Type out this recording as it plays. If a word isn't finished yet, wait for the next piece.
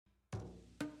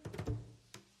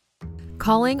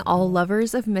Calling all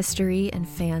lovers of mystery and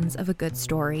fans of a good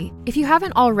story. If you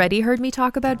haven't already heard me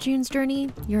talk about June's Journey,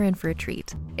 you're in for a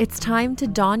treat. It's time to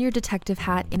don your detective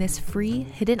hat in this free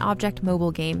hidden object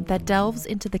mobile game that delves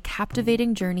into the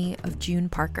captivating journey of June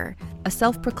Parker, a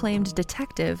self-proclaimed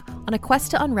detective on a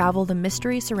quest to unravel the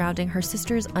mystery surrounding her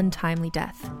sister's untimely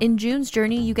death. In June's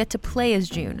Journey, you get to play as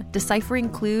June, deciphering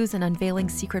clues and unveiling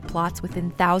secret plots within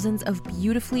thousands of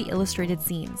beautifully illustrated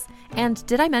scenes. And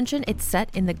did I mention it's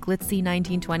set in the glitzy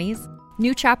 1920s?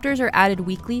 New chapters are added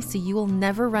weekly, so you will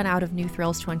never run out of new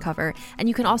thrills to uncover, and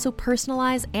you can also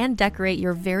personalize and decorate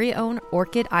your very own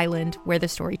Orchid Island where the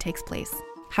story takes place.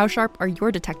 How sharp are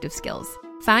your detective skills?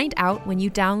 Find out when you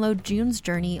download June's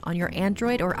Journey on your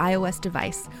Android or iOS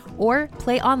device, or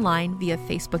play online via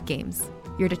Facebook Games.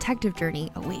 Your detective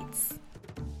journey awaits.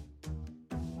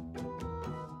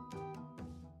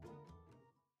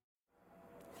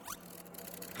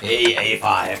 Hey,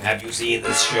 A5, have you seen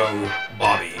this show,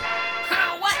 Bobby?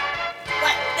 What?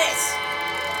 What, this?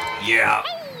 Yeah,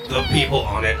 the people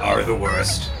on it are the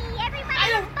worst.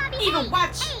 I don't even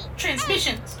watch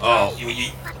transmissions. Oh,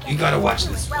 you gotta watch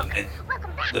this one.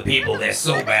 The people, they're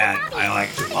so bad, I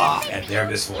like to laugh at their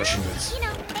misfortunes.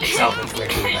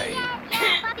 Self-inflicted pain.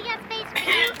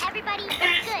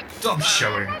 Stop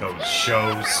showing those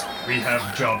shows. We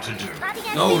have job to do.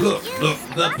 No, look,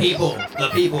 the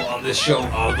people on this show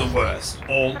are the worst.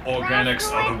 All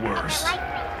organics are the worst.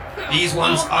 These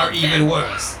ones are even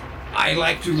worse. I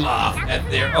like to laugh at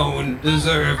their own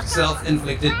deserved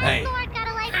self-inflicted pain.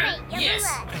 Yes.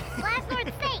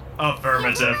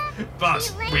 Affirmative.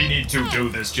 But we need to do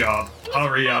this job.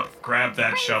 Hurry up, grab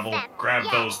that shovel, grab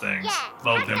those things,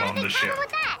 load them on the ship.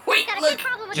 Wait, look.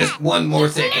 Just one more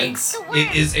second.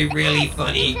 It is a really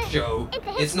funny show.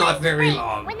 It's not very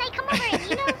long. When they come over and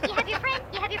you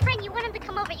have your friend, you want him to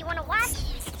come over, you want to watch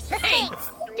the Hey, thing,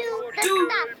 do the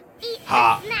stuff, eat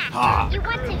Ha, the snack. ha, You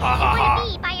want to ha.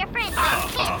 be by your friend,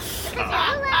 because you're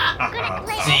gonna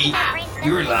play See, that brings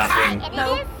you're them laughing. and it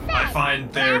No, is I sad.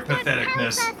 find their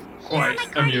patheticness quite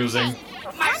amusing.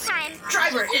 my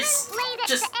driver is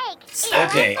just...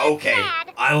 Okay,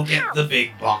 I'll get the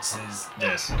big boxes.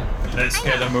 Yes. Let's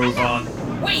get a move on.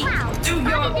 Wait, do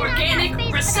your organic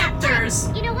receptors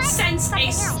sense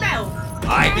a smell?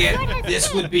 I get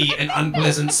this would be an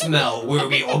unpleasant smell were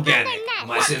we organic.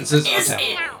 My senses are Is it?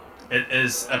 telling. It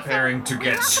is appearing to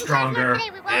get stronger.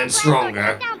 And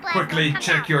stronger. Quickly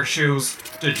check your shoes.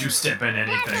 Did you step in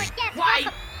anything? Why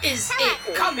is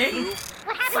it coming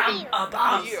from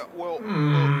above?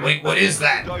 Wait, what is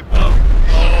that?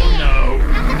 Oh no.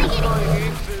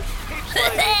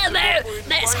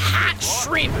 There's hot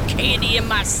shrimp candy in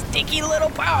my sticky little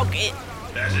pocket.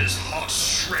 That is hot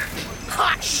shrimp.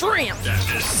 Hot shrimp.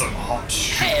 That is some hot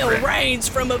Hell shrimp. rains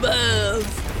from above.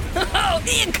 Oh,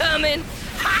 incoming.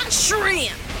 Hot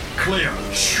shrimp. Clear.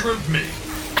 Shrimp me.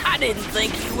 I didn't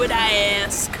think you would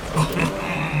ask.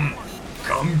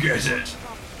 Come get it.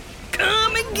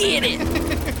 Come and get it.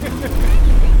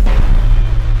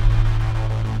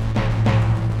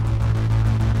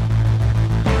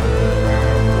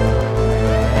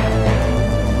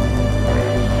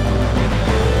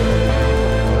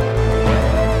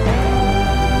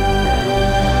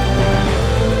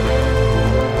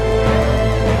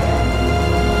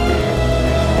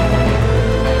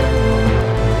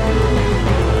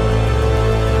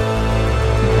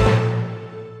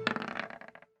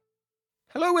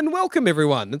 Hello and welcome,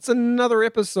 everyone. It's another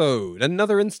episode,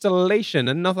 another installation,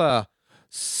 another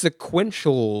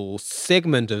sequential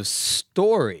segment of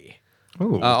story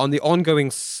on the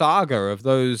ongoing saga of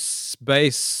those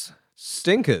space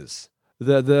stinkers.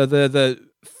 The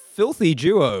filthy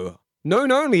duo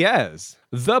known only as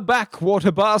the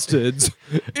Backwater Bastards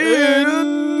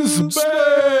in space.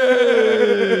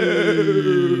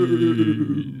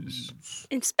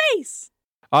 In space.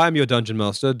 I'm your Dungeon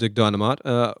Master, Dick Dynamite.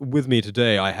 With me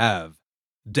today I have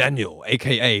Daniel,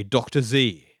 a.k.a. Dr.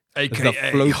 Z. AKA the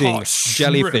floating hot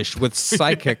jellyfish shrimp. with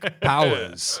psychic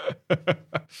powers.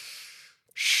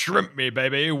 Shrimp me,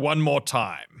 baby, one more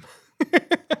time.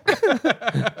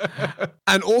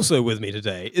 And also with me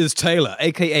today is Taylor,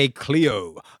 a.k.a.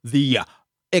 Cleo, the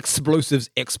explosives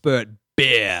expert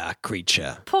bear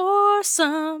creature. Pour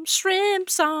some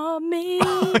shrimps on me.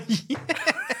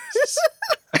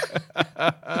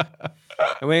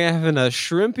 And we're having a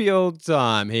shrimpy old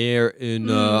time here in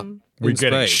We're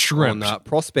getting space shrimped. on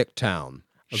Prospect Town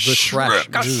of the trash.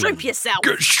 Go shrimp yourself.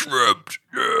 Get shrimped.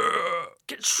 Yeah.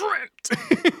 Get shrimped.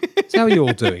 So how are you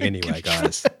all doing anyway,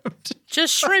 guys?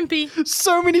 Just shrimpy.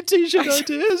 So many t-shirt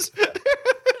ideas.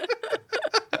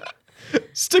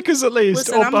 Stickers at least,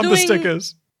 Listen, or I'm bumper doing-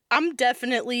 stickers. I'm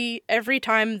definitely, every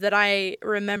time that I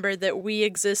remember that we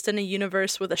exist in a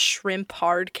universe with a shrimp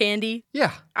hard candy,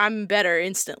 Yeah. I'm better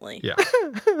instantly. Yeah.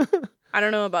 I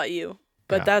don't know about you,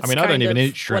 but Yeah. that's I mean, I don't kind even of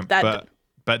eat shrimp, what that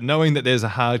but knowing that there's a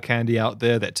hard candy out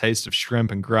there that tastes of shrimp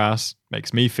and grass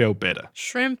makes me feel better.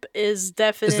 shrimp is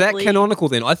definitely... Is that canonical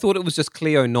then? I thought it was just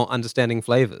Cleo not understanding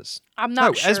flavors. I'm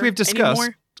not sure as we've discussed,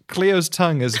 anymore. Cleo's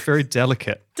tongue is very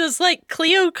delicate. Does, like,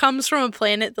 Cleo comes from a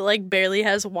planet that, like, barely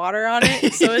has water on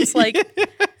it, so it's like,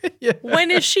 when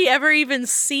has she ever even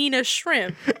seen a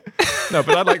shrimp? No,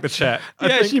 but I like the chat. I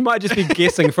Yeah, think- she might just be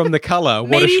guessing from the color what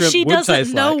Maybe a shrimp she would doesn't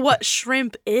taste know like. what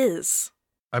shrimp is.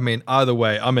 I mean, either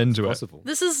way, I'm into it. Possible.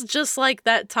 This is just like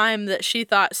that time that she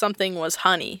thought something was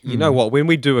honey. You know what? When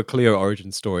we do a Cleo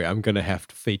origin story, I'm going to have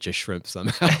to feature shrimp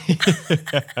somehow.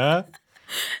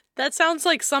 That sounds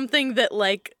like something that,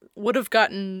 like, would have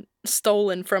gotten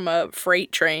stolen from a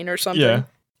freight train or something. Yeah.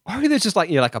 Or there's just like,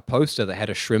 like a poster that had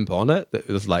a shrimp on it that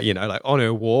was like, like on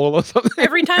her wall or something.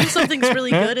 Every time something's really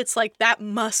good, it's like, that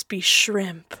must be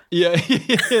shrimp. Yeah,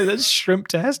 that's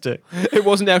shrimp-tastic. It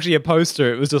wasn't actually a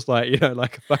poster. It was just like,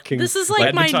 like a fucking... This is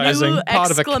like my advertising, new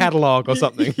part of a catalog or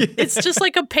something. It's just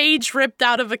like a page ripped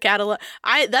out of a catalog.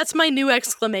 That's my new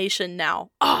exclamation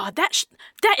now. Oh, that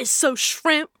is so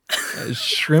shrimp.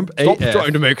 Shrimp Stop AF.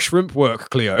 trying to make shrimp work,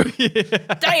 Cleo.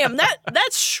 Damn,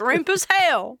 that's shrimp as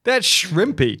hell. That's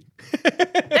shrimpy.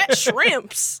 That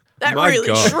shrimps. That My really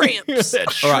God. shrimps.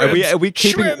 That's All right, are we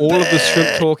keeping all of the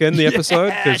shrimp talk in the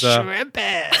episode? Because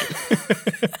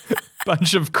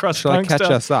Bunch of crust shall I punk catch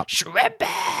stuff. us up?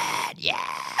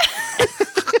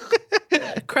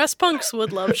 Crust punks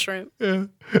would love shrimp.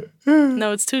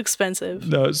 No, it's too expensive.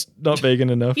 No, it's not vegan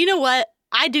enough. You know what?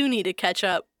 I do need to catch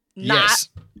up. Yes.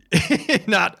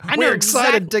 Not. I know We're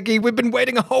excited, Dickie. We've been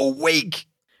waiting a whole week.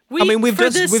 I mean, we've for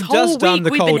just- this we've whole just done week, the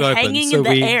we've cold been open, hanging so in the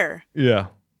we- air. Yeah.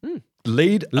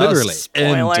 Lead Literally. us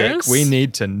in, Dick. Spoilers. We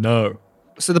need to know.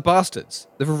 So the bastards,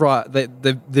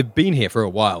 they've been here for a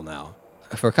while now,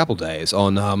 for a couple days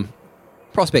on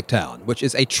Prospect Town, which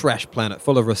is a trash planet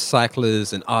full of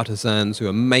recyclers and artisans who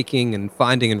are making and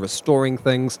finding and restoring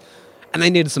things, and they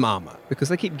needed some armor because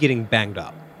they keep getting banged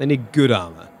up. They need good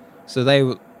armor, so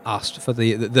they asked for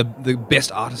the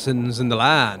best artisans in the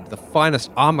land, the finest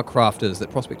armor crafters that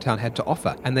Prospect Town had to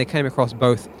offer, and they came across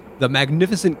both the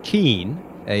magnificent Keen,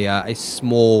 a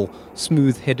small,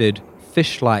 smooth-headed,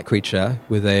 fish-like creature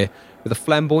with a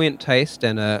flamboyant taste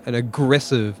and an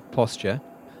aggressive posture,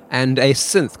 and a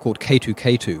synth called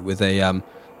K2K2 with a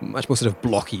much more sort of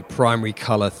blocky, primary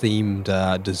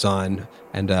color-themed design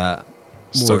and more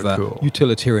So of a cool.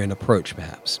 utilitarian approach,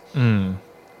 perhaps.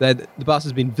 The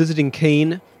bastard's been visiting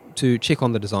Keen to check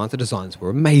on the designs. The designs were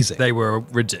amazing. They were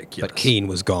ridiculous. But Keen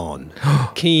was gone.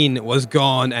 Keen was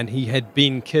gone, and he had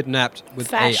been kidnapped with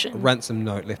Fashion. a ransom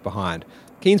note left behind.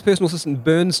 Keen's personal assistant,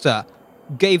 Burnstar,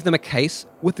 gave them a case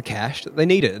with the cash that they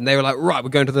needed, and they were like, right, we're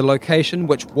going to the location,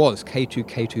 which was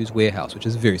K2K2's warehouse, which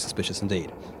is very suspicious indeed.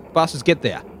 Bastards get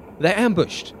there. They're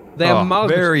ambushed. They are mugged.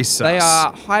 very sus. They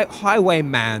are highway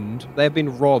manned. They have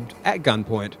been robbed at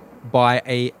gunpoint by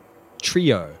a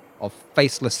trio of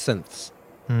faceless synths.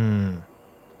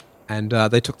 And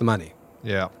they took the money.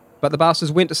 Yeah. But the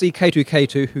bastards went to see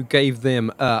K2K2, who gave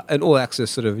them an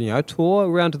all-access sort of, tour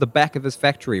around to the back of his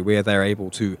factory where they're able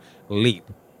to leap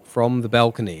from the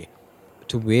balcony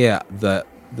to where the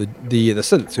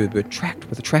synths who were tracked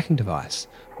with a tracking device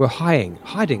were hiding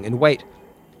behind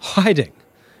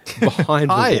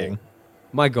the Hiding? wall.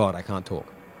 My God, I can't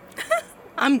talk.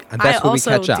 I that's where we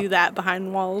also catch up. do that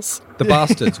behind walls. The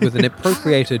bastards, with an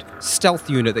appropriated stealth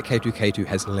unit that K2K2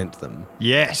 has lent them,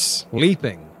 Yes.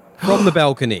 leaping from the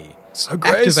balcony, So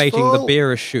activating the graceful.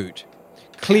 bearer chute.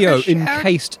 Cleo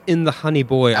encased in the honey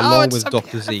boy along with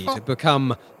Dr. Z to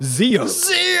become Zeo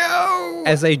Zeo!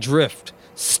 as they drift,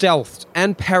 stealthed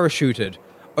and parachuted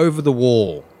over the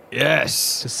wall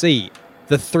Yes. to see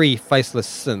the three faceless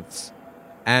synths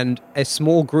and a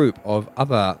small group of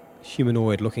other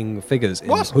humanoid-looking figures in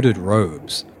What? hooded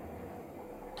robes.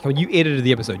 When you edited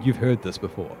the episode, you've heard this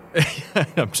before.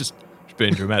 I'm just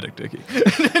being dramatic, Dickie.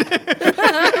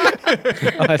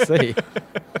 I see.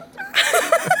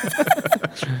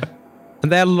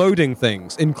 And they're loading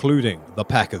things, including the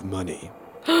pack of money,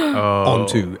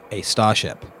 onto a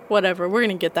starship. Whatever, we're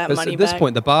gonna get that But money at this back.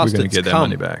 point, the We're bastards going to get that come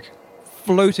money back.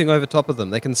 floating over top of them.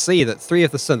 They can see that three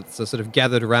of the synths are sort of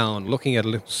gathered around, looking at a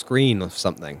little screen of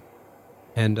something.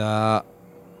 And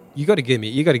you got to give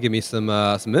me some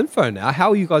info now.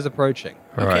 How are you guys approaching?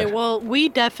 All Okay, right. well, we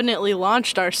definitely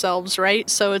launched ourselves, right?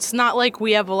 So it's not like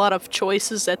we have a lot of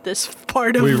choices at this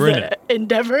part of We were in the it.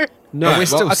 endeavor. No, But we're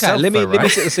still okay. stealth Let me though, let me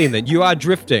right? set the scene then. You are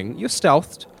drifting. You're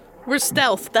stealthed. We're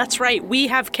stealth. That's right. We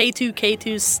have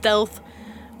K2K2's stealth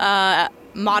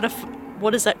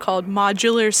what is that called?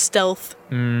 Modular stealth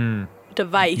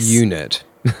device. Unit.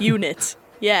 Unit.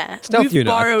 Yeah. Stealth we've unit.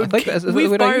 Borrowed,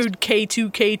 We've borrowed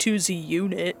K2K2's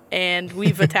unit, and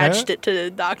we've attached it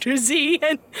to Dr. Z.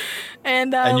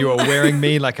 And you are wearing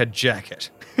me like a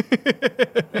jacket.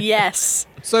 Yes.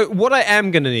 So what I am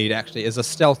going to need, actually, is a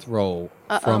stealth roll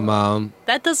from...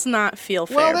 That does not feel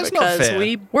fair Well, that's not because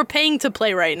fair. we're paying to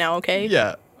play right now, okay?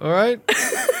 Yeah. All right.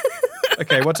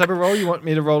 Okay, what type of roll? You want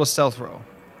me to roll a stealth roll?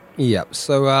 Yep,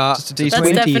 so Just a D20? it's That's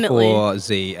 20 definitely- for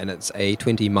Z, and it's a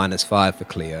 20 minus 5 for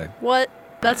Cleo. What?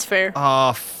 That's fair.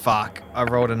 Oh, fuck. I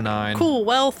rolled a 9. Cool.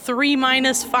 Well, 3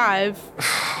 minus 5.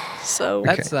 So,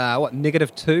 That's,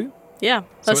 -2? yeah, So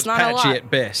that's it's not a patchy lot. at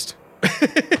best.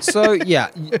 So, yeah,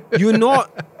 you're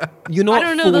not I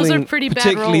don't know, those are falling pretty bad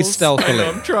particularly rolls. stealthily.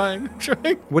 I'm trying.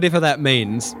 Whatever that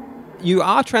means. You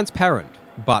are transparent,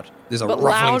 but there's a But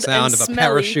ruffling loud sound and of a smelly.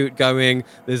 parachute going.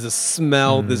 There's a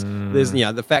smell. There's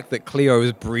the fact that Cleo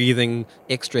is breathing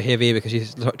extra heavy because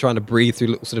she's trying to breathe through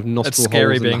little sort of That's nostril scary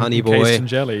holes in being the honey encased boy. in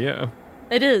jelly, yeah.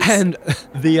 It is. And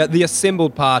the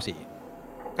assembled party.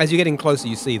 As you're getting closer,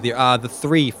 you see there are the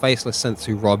 3 faceless synths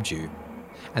who robbed you.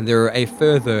 And there are a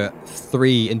further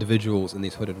 3 individuals in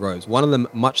these hooded robes. One of them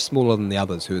much smaller than the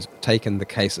others, who has taken the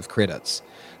case of credits.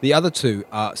 The other 2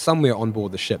 are somewhere on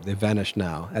board the ship. They've vanished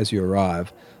now as you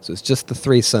arrive. So it's just the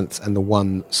 3 synths and the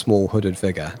 1 small hooded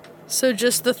figure. So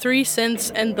just the 3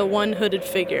 synths and the 1 hooded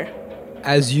figure.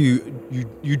 As you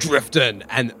drift in,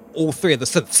 and all 3 of the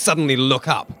synths suddenly look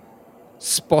up,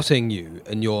 spotting you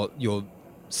in your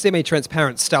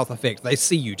semi-transparent stealth effect. They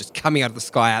see you just coming out of the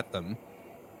sky at them.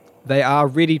 They are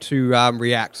ready to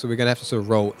react, so we're going to have to sort of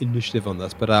roll initiative on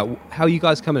this. But how are you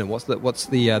guys coming in? What's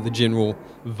the general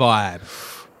vibe?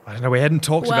 I don't know, we hadn't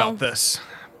talked Well- about this.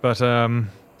 But,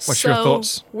 what's your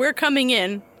thoughts? We're coming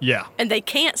in, Yeah. and they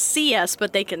can't see us,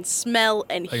 but they can smell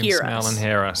and They hear can smell us. and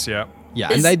hear us, yeah. Yeah,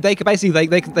 Is- and they basically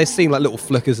they're seeing like little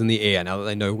flickers in the air now that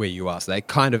they know where you are. So they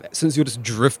kind of, since you're just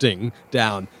drifting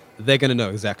down, they're going to know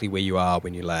exactly where you are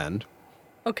when you land.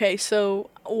 Okay, so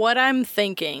what I'm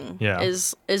thinking Yeah.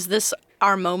 is this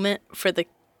our moment for the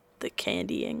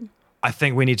candying? I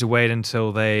think we need to wait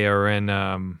until they are in,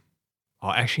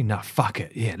 actually, no, fuck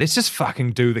it. Yeah, let's just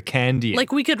fucking do the candy.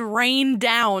 Like we could rain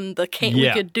down the Yeah.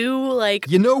 We could do like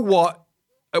You know what?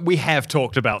 We have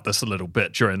talked about this a little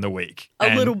bit during the week. a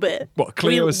And little bit. What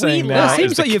Cleo was saying we now It lied.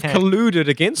 seems is the like you've colluded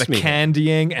against the me.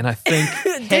 candying, and I think,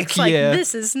 heck Dick's like, yeah,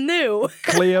 this is new.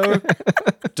 Cleo,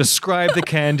 describe the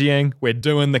candying. We're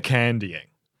doing the candying.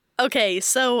 Okay,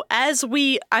 so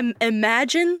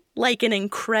imagine like an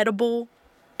incredible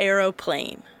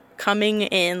aeroplane coming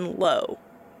in low.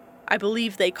 I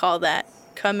believe they call that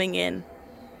coming in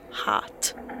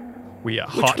hot. We are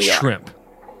Which hot we are. shrimp.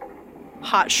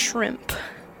 Hot shrimp.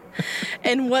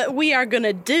 And what we are going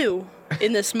to do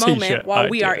in this moment T-shirt while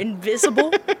we are idea.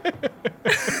 invisible.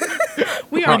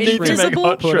 We are need to make invisible.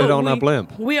 hot Put it but on our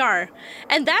blimp. We are.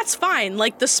 And that's fine.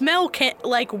 Like the smell can't,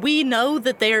 like we know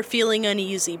that they are feeling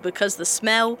uneasy because the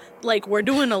smell, like we're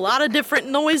doing a lot of different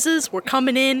noises. We're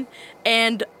coming in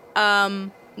and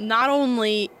not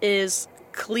only is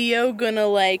Cleo gonna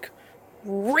like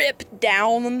rip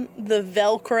down the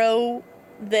Velcro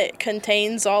that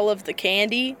contains all of the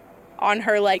candy on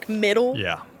her like middle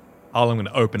Yeah. I'm going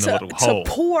to open a to, little to hole.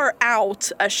 pour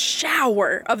out a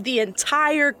shower of the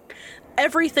entire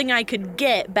everything I could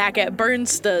get back at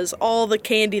Bernsta's, all the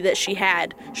candy that she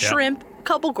had. Shrimp,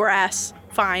 couple grass,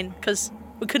 fine, because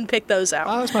we couldn't pick those out.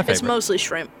 Oh, that's my It's favorite. Hmm. mostly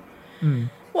shrimp.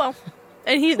 Well,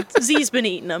 and Z's been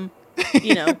eating them.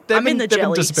 You know, I'm in the they've been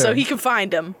jelly, so disappearing. he can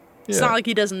find them. It's Yeah. not like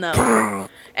he doesn't know.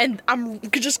 And I'm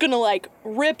just gonna like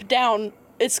rip down.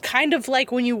 It's kind of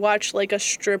like when you watch like a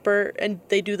stripper and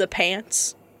they do the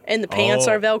pants. And the pants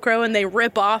Oh. are Velcro and they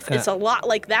rip off. It's a lot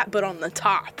like that, but on the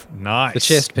top. Nice. The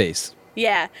chest piece.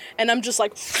 Yeah. And I'm just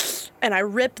like, and I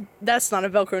rip. That's not a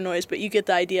Velcro noise, but you get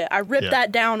the idea. I rip Yeah.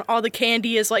 that down. All the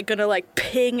candy is like gonna like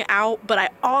ping out, but I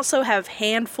also have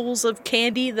handfuls of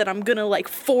candy that I'm gonna like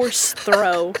force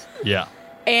throw. Yeah.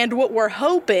 And what we're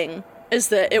hoping is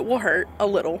that it will hurt a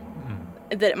little,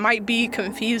 that it might be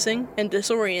confusing and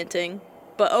disorienting,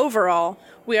 but overall,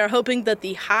 we are hoping that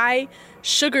the high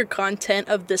sugar content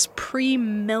of this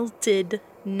pre-melted,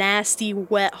 nasty,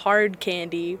 wet, hard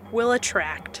candy will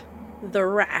attract the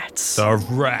rats. The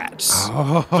rats.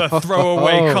 The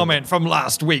throwaway comment from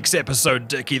last week's episode,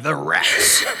 Dickie. The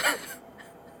rats.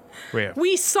 We're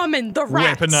We summoned the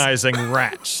rats. weaponizing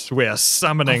rats. We're I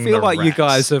summoning feel the like you rats.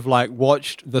 guys have like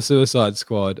watched the Suicide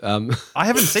Squad. I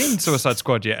haven't seen Suicide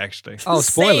Squad yet, actually. Oh,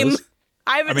 spoilers. Same.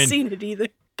 I haven't mean- seen it either.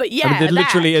 But yeah, I mean, there that.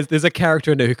 literally is. There's a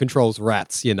character in there who controls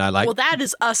rats. You know, like Well, that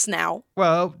is us now.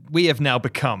 Well, we have now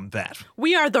become that.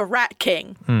 We are the Rat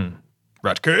King.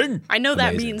 Rat King. I know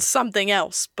that Amazing. means something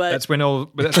else, but That's when a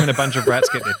bunch of rats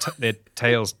get their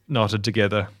tails knotted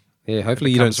together. yeah.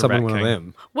 Hopefully, you don't becomes a summon rat one of king.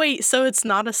 them. wait, so it's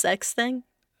not a sex thing?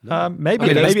 Maybe I mean,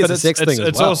 it is, maybe but it's a sex thing as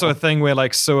it's well. also a thing where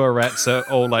like sewer rats are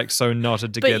all like so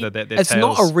knotted together that their It's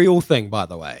tails. not a real thing, by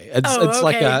the way. It's Oh, it's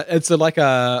like okay. like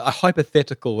a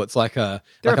hypothetical. It's like a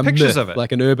There like are a pictures myth, of it.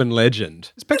 like an urban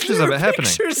legend. There's pictures of it happening.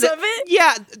 Pictures of it?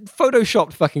 Yeah,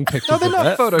 photoshopped fucking pictures. No, they're of not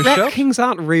it. photoshopped. Rat kings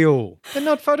aren't real. They're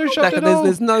not photoshopped Like, at there's, all.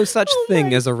 there's no such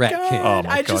thing as a rat king. Oh my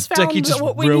I just God, found Dickie just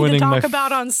what we need to ruining my talk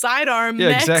about on Sidearm Yeah,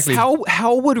 next. exactly.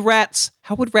 How would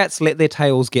rats let their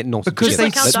tails get knotted Because Just they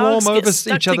like how together? dogs swarm get over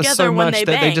stuck each other together so when much they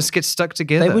that they bang. just get stuck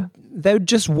together. they'd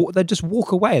just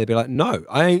walk away. They'd be like, no,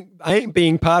 I ain't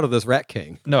being part of this rat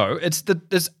king. No, it's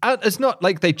not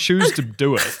like they choose to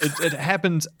do it. It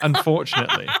happens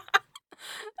unfortunately.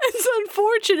 It's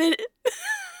unfortunate.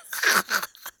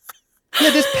 Yeah,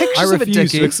 there's I pictures of it,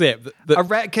 refuse to Dickie. accept that. A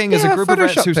rat king is a Yeah, group of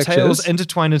rats Photoshop whose pictures. tails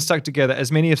intertwined and stuck together.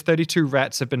 As many as 32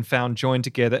 rats have been found joined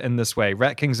together in this way.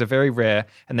 Rat kings are very rare,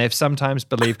 and they're sometimes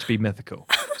believed to be mythical.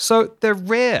 So they're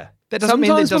rare. That doesn't mean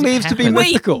that Sometimes doesn't believed to be happen.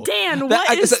 Wait, mythical. Dan, That-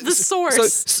 what is so- the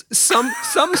source? some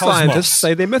scientists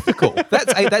say they're mythical.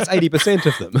 That's 80%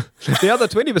 of them. The other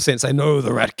 20% say no,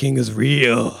 the rat king is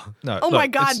real. No, Oh look, my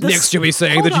God! this- Next, you'll be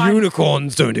saying hold that on.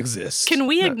 unicorns don't exist. Can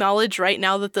we acknowledge right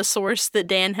now that the source that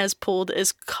Dan has pulled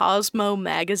is Cosmo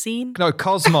Magazine? No,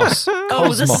 Cosmos. Oh,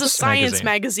 this is a Cosmos science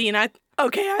magazine. I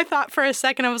thought for a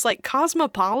second I was like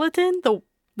Cosmopolitan,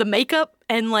 the makeup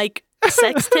and like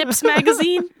sex tips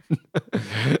magazine.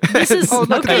 This is Oh,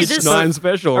 look at okay. this. This 9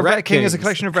 special. A rat king is a kings.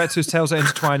 collection of rats whose tails are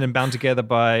intertwined and bound together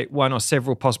by one or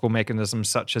several possible mechanisms,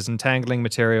 such as entangling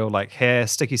material like hair,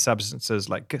 sticky substances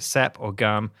like sap or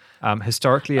gum.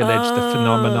 Historically alleged, the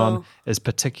phenomenon is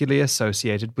particularly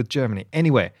associated with Germany.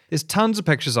 Anyway, there's tons of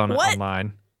pictures on it What?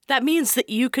 online. that means that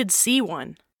you could see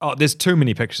one, Oh, there's too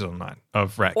many pictures online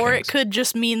of rat or kings. it could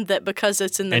just mean that because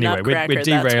it's in the Anyway, Nutcracker. we're that's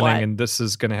derailing, why. and this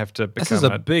is going to have to become This is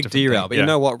a big different derail, thing. but Yeah. you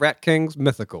know what? Rat kings,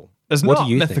 mythical. It's what not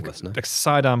do you mythical. think, listener? Like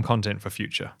sidearm content for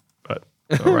future, but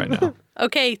not right now.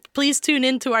 Okay, please tune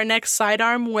in to our next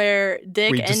Sidearm where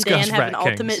Dick We and Dan discuss have an rat kings.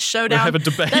 ultimate We'll showdown. have a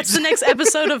debate. That's the next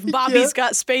episode of Bobby's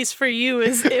Got Space for You,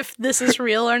 is if this is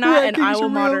real or not, and I will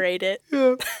moderate it.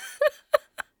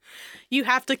 You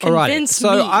have to convince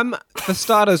so me. for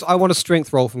starters, I want a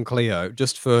strength roll from Cleo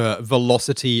just for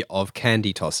velocity of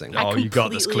candy tossing. I Oh, you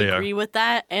got this, completely Cleo. agree with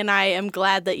that, and I am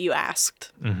glad that you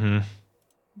asked. Mm-hmm.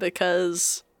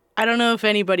 Because I don't know if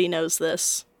anybody knows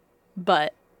this,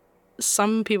 but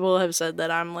some people have said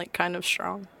that I'm like kind of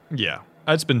strong. Yeah,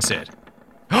 it's been said.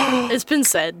 It's been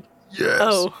said. Yes.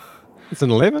 Oh, It's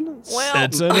an 11. well,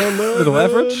 It's an 11. Little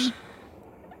average.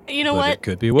 you know But what? it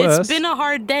could be worse. It's been a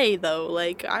hard day though.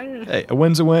 Like Hey, a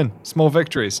win's a win. Small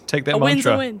victories. Take that a win's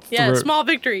mantra. a win. Yeah, through. small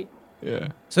victory. Yeah.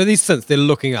 So these synths, they're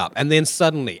looking up, and then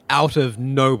suddenly, out of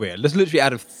nowhere, literally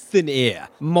out of thin air,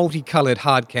 multicolored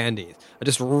hard candies are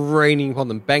just raining upon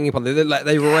them, banging upon them.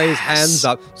 They raise hands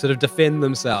up, sort of defend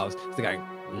themselves. They're going,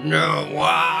 no,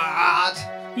 what?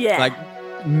 Yeah. Like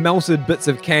melted bits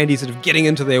of candy sort of getting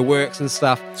into their works and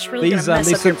stuff. It's really These gonna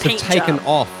mess up your synths have paint taken job.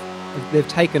 off. They've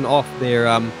taken off their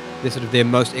sort of their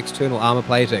most external armor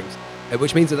platings,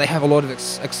 which means that they have a lot of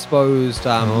exposed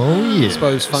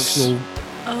exposed functional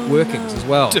workings as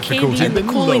well. Difficult Candy and the in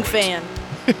cooling load. fan.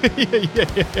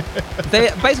 They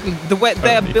basically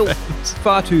they are built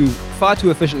far too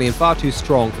efficiently and far too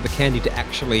strong for the candy to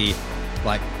actually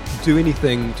like do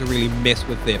anything to really mess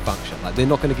with their function. Like they're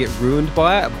not going to get ruined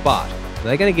by it, but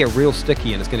they're going to get real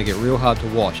sticky and it's going to get real hard to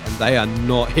wash, and they are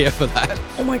not here for that.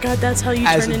 Oh my god, that's how you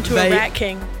As turn into they- a rat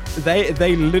king.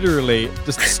 They literally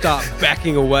just start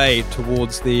backing away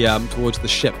towards the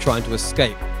ship, trying to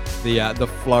escape the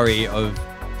flurry of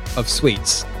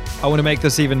sweets. I want to make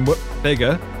this even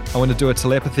bigger. I want to do a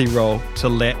telepathy roll to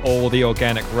let all the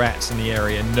organic rats in the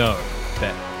area know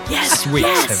that Yes, sweets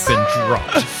yes. have been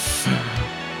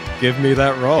dropped. Give me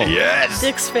that roll. Yes.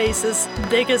 Dick's face is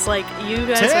Dick is like, you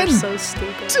guys 10. are so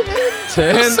stupid.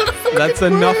 10. That's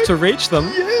enough to reach them.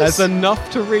 That's enough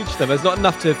to reach them. It's not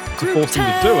enough to force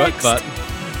them to do it, text. but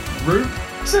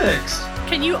Route 6.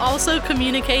 Can you also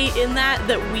communicate in that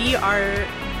we are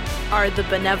the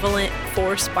benevolent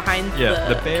force behind Yeah,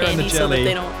 the bear and candy the so that jelly.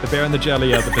 they don't. The bear and the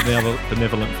jelly are the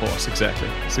benevolent force. Exactly.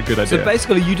 It's a good idea. so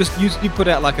basically you put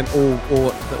out like an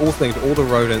all thing to all the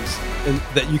rodents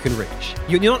that you can reach.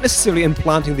 You're not necessarily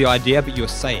implanting the idea, but you're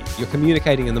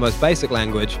communicating in the most basic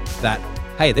language that,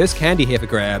 hey, there's candy here for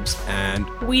grabs, and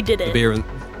We did the it. bear and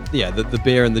the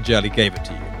bear and the jelly gave it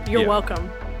to you. You're Yeah. welcome.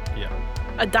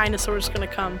 a dinosaur's gonna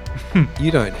come.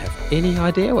 You don't have any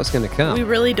idea what's going to come. We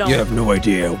really don't. You have no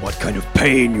idea what kind of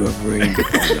pain you have rained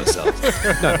upon yourself.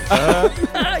 No.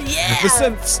 Yeah. The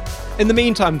synths. In the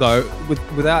meantime, though,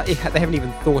 without they haven't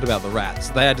even thought about the rats.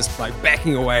 They are just like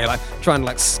backing away, like trying to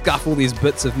like scuff all these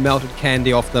bits of melted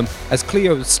candy off them. As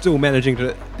Cleo is still managing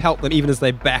to help them, even as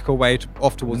they back away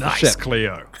off towards the ship. Nice,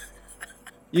 Cleo.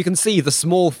 You can see the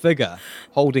small figure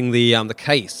holding the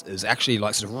case is actually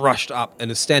like sort of rushed up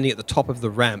and is standing at the top of the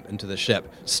ramp into the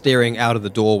ship, staring out of the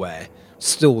doorway.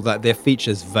 Still, that their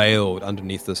features veiled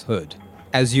underneath this hood.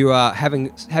 As you are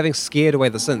having scared away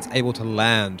the synths, able to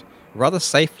land rather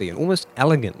safely and almost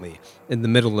elegantly in the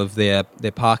middle of their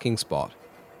parking spot.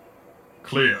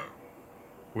 Cleo,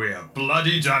 we have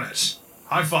bloody done it.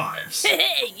 High fives.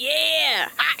 Yeah,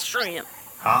 hot shrimp.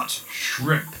 Hot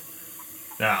shrimp.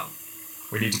 Now,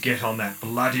 we need to get on that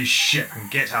bloody ship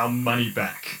and get our money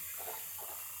back.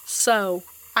 So,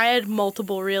 I had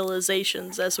multiple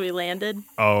realizations as we landed,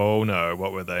 Oh no,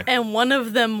 what were they? and one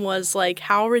of them was like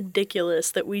how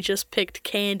ridiculous that we just picked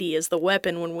candy as the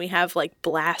weapon when we have like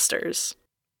blasters.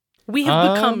 We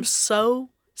have become so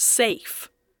safe.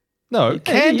 No,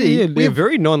 candy. Yeah, We they're have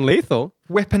very non-lethal.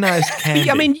 weaponized candy.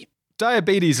 I mean,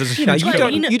 diabetes is a you know, huge killer.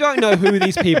 you don't know who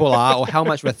these people are or how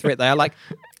much of a threat they are. Like,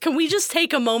 Can we just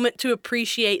take a moment to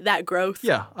appreciate that growth?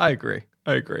 Yeah, I agree.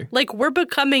 Like, we're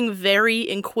becoming very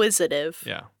inquisitive.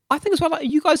 Yeah. I think as well, like,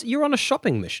 you're on a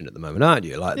shopping mission at the moment, aren't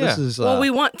you? Like, this Yeah. is. Well, we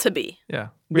want to be. Yeah.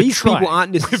 These people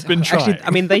aren't necessarily. We've been trying. Actually,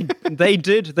 I mean, they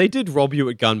did rob you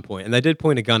at gunpoint, and they did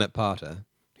point a gun at Parter,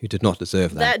 who did not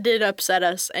deserve that. That did upset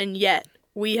us, and yet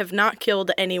we have not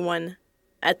killed anyone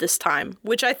at this time,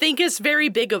 which I think is very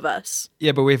big of us.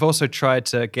 Yeah, but we've also tried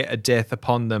to get a death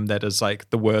upon them that is like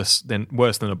worse than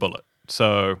a bullet.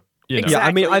 So, you know. Yeah,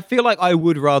 I mean, Exactly. I feel like I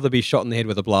would rather be shot in the head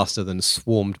with a blaster than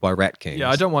swarmed by rat kings. Yeah,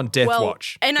 I don't want Death Well,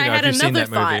 Watch. and You I know, had if you've seen another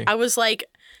that thought. movie. I was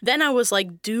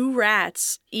like, do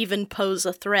rats even pose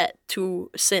a threat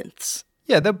to synths?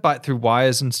 Yeah, they'll bite through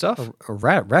wires and stuff. A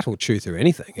rat will chew through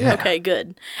anything. Yeah. Okay,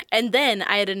 good. And then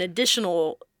I had an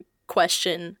additional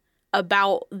question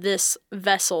about this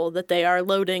vessel that they are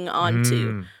loading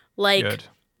onto. Like, good.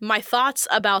 my thoughts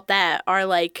about that are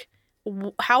like,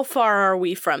 how far are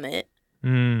we from it?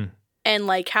 And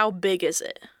like, how big is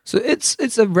it? So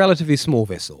it's a relatively small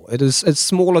vessel. It's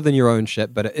smaller than your own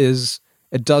ship, but it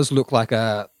does look like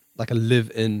a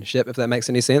live-in ship, if that makes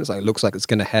any sense. Like, it looks like it's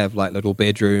going to have like little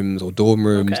bedrooms or dorm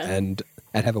rooms Okay. and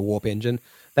have a warp engine.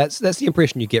 That's the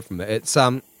impression you get from it. It's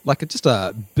like just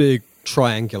a big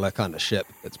triangular kind of ship.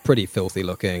 It's pretty filthy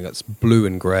looking. It's blue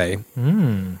and grey.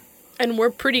 And we're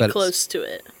pretty But it's- close to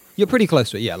it. You're pretty close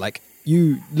to it, yeah. Like,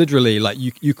 you literally, like,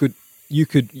 you could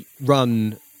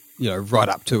run, right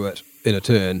up to it in a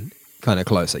turn, kind of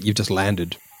closer. You've just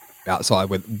landed outside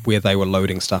where they were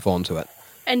loading stuff onto it.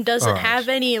 And does it Alright. have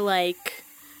any like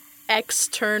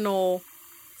external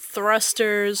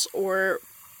thrusters or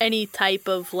any type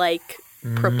of like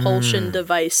propulsion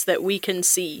device that we can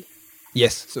see?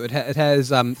 Yes, so it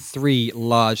has 3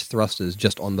 large thrusters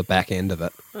just on the back end of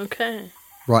it, Okay.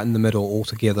 right in the middle, all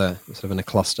together, sort of in a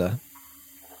cluster.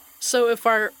 So if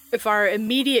our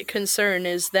immediate concern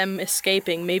is them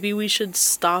escaping, maybe we should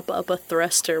stop up a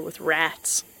thruster with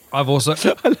rats I've also.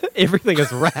 Everything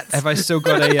is rats. Have I still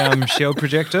got a shield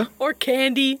projector? or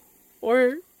candy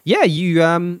or Yeah,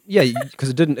 because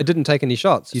it didn't take any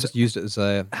shots. You just used it as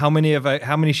a. How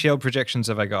many shield projections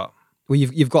have I got? Well,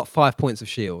 you've got 5 points of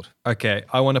shield. Okay,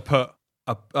 I want to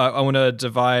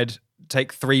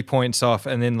take 3 points off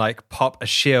and then like pop a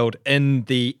shield in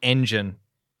the engine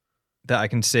that I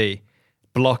can see,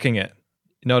 blocking it.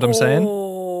 You know what I'm saying?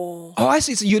 Oh, I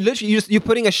see. So you're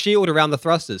putting a shield around the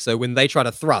thrusters. So when they try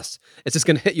to thrust, it's just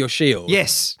going to hit your shield.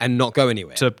 Yes. And not go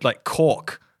anywhere. To like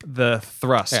cork the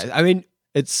thrust. Yeah, I mean,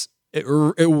 it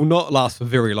will not last for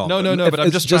very long. No, If but I'm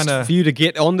it's just trying to- for you to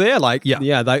get on there. Like,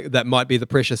 Yeah. that might be the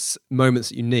precious moments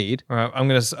that you need. All right, I'm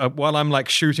gonna while I'm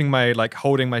like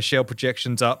holding my shield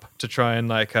projections up to try and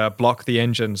like block the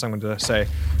engines. I'm going to say,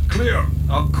 Cleo,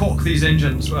 I'll cork these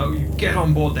engines. Well, you get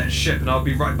on board that ship and I'll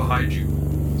be right behind you.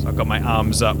 so I've got my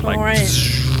arms up like All right.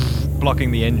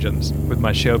 blocking the engines with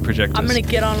my shield projectors. I'm gonna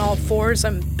get on all fours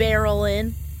and barrel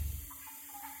in.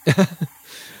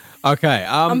 Okay.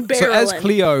 I'm So as barreling.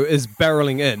 Cleo is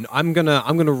barreling in, I'm gonna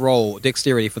roll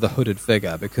dexterity for the hooded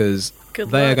figure because Good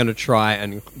they are luck. going to try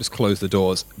and just close the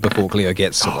doors before Cleo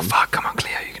gets to Oh them. fuck! Come on,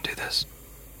 Cleo, you can do this.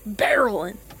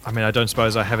 Barreling. I mean, I don't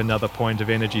suppose I have another point of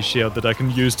energy shield that I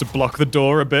can use to block the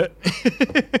door a bit.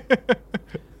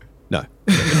 No.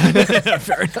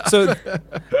 Fair enough. So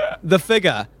the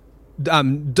figure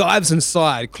dives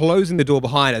inside, closing the door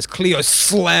behind as Cleo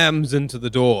slams into the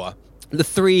door. The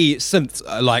three synths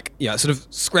are like, sort of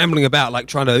scrambling about, like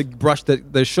trying to brush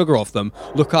the sugar off them,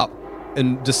 look up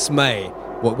in dismay.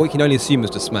 What we can only assume is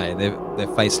dismay.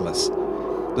 They're faceless.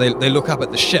 They look up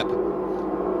at the ship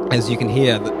as you can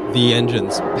hear the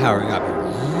engines powering up.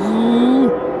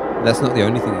 That's not the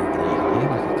only thing you can hear. You can hear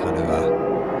like a kind of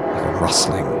like a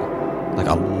rustling, like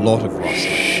a lot of rustling.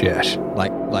 Shit.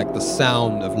 Like the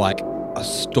sound of like a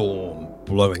storm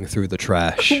blowing through the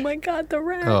trash. Oh my god, the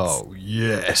rats. Oh,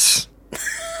 yes.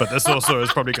 But this also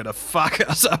is probably going to fuck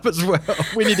us up as well.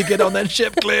 We need to get on that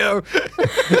ship, Cleo.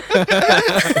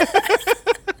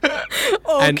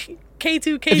 And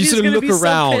K2K2 if you sort of gonna be look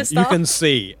around, so pissed you off. can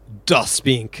see dust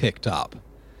being kicked up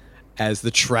as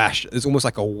the trash is almost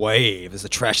like a wave as the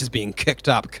trash is being kicked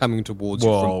up, coming towards you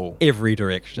Whoa. from every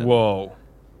direction. Whoa.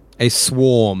 A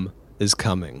swarm is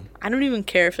coming. I don't even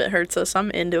care if it hurts us.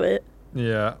 I'm into it.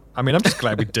 Yeah. I mean, I'm just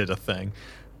glad we did a thing.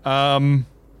 Bugger.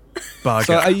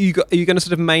 So are you going to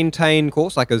sort of maintain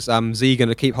course? Like, is Z going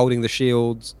to keep holding the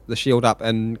shield up,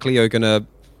 and Cleo going to...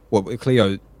 Well,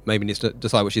 Cleo maybe needs to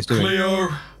decide what she's doing.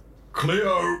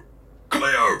 Cleo!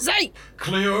 Zay!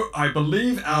 Cleo, I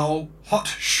believe our hot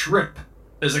shrimp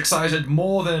is excited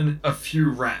more than a few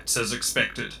rats as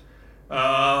expected.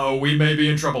 We may be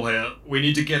in trouble here. We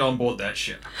need to get on board that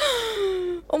ship.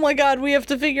 Oh my god, we have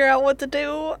to figure out what to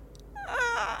do.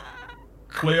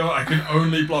 Cleo, I can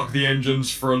only block the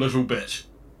engines for a little bit.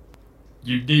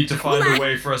 You need to find a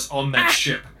way for us on that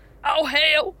ship. Oh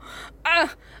hell.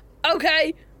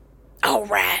 Okay.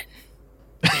 Alright.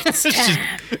 It's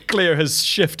time. Cleo has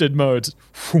shifted modes.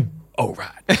 All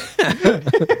right.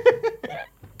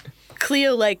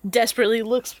 Cleo, desperately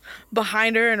looks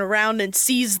behind her and around and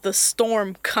sees the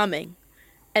storm coming.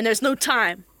 And there's no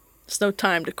time. There's no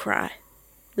time to cry.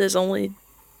 There's only...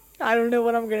 I don't know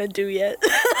what I'm gonna do yet.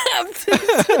 You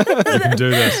can do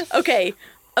this.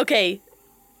 Okay.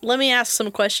 Let me ask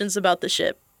some questions about the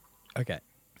ship. Okay.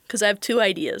 Because I have two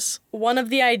ideas. One of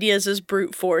the ideas is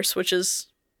brute force, which is,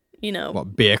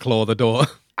 What, bear claw the door?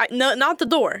 no, not the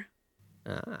door.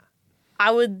 Ah.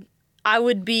 I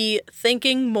would be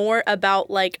thinking more about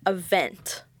a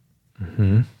vent.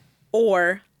 Mm-hmm.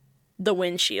 Or the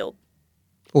windshield.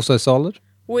 Also solid?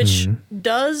 Which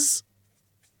does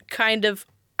kind of...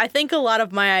 I think a lot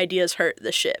of my ideas hurt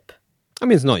the ship. I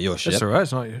mean, it's not your ship. That's all right.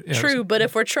 It's not. Yeah, True, but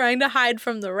if we're trying to hide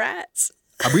from the rats...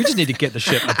 we just need to get the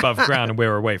ship above ground and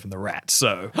we're away from the rats.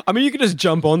 So I mean, you could just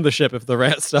jump on the ship if the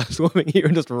rat starts swarming you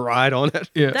and just ride on it.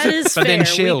 yeah. That is but fair. then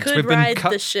shields. We could We've been ride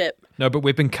cut. the ship. No, but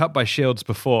we've been cut by shields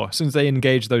before. As soon as they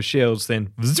engage those shields,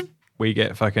 then zoop, we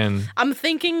get fucking. I'm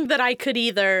thinking that I could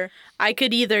either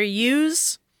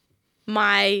use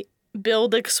my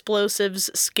build explosives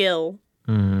skill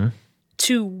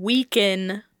to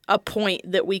weaken a point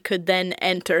that we could then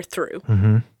enter through.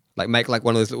 Like make one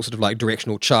of those little sort of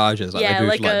directional charges like Yeah, they do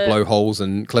like to a- blow holes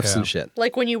in cliffs Yeah. and shit.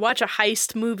 Like when you watch a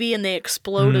heist movie and they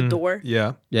explode a door.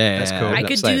 Yeah. Yeah, That's cool. I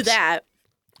could do that.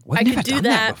 We've I could never do done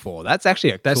that. before. That's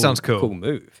actually That sounds cool. Cool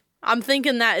move. I'm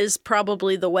thinking that is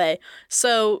probably the way.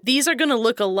 So these are going to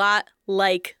look a lot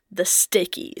like the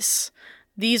stickies.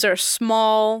 These are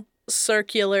small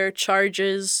circular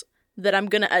charges that I'm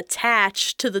going to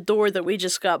attach to the door that we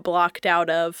just got blocked out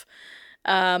of.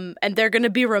 And they're going to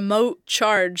be remote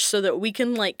charged so that we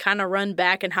can kind of run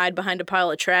back and hide behind a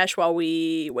pile of trash while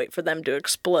we wait for them to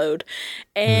explode.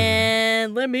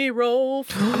 And let me roll.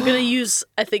 I'm going to use,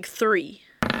 I think, 3.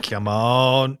 Come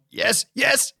on. Yes.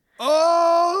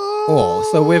 Oh,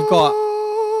 so we've got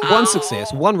one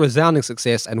success, one resounding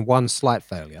success, and one slight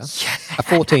failure. A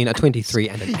 14, a 23,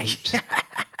 and an 8.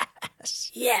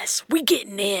 Yes, we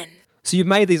getting in. So you've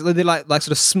made these, they're like sort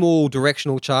of small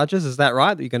directional charges, is that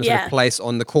right? That you're going to sort Yeah. of place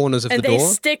on the corners of And the they door?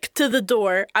 stick to the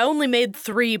door. I only made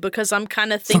 3 because I'm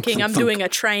kind of thinking thunk, I'm thunk. doing a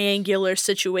triangular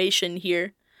situation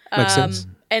here. Makes sense.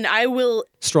 And I will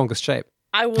Strongest shape.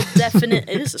 definitely,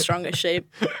 it is the strongest shape.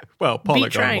 Well, polygon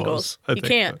Beat triangles. was, I You think,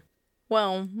 can't.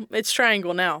 Well, it's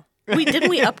triangle now. Didn't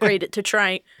we upgrade it to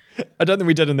triangle? I don't think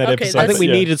we did in that Okay, episode. I think That's- we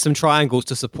yeah. needed some triangles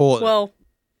to support it. Well,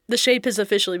 the shape has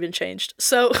officially been changed.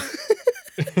 So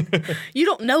you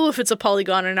don't know if it's a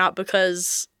polygon or not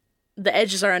because the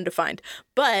edges are undefined.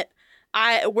 But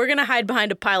we're going to hide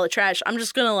behind a pile of trash. I'm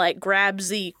just going to grab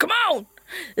Z. Come on!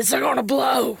 It's going to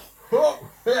blow. Oh,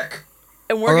 heck.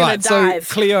 And we're All going right, to dive.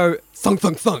 so Cleo, thunk,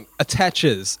 thunk, thunk,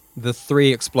 attaches the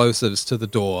 3 explosives to the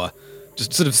door,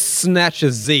 just sort of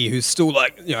snatches Z, who's still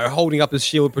holding up his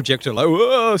shield projectile,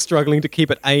 whoa, struggling to keep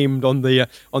it aimed on the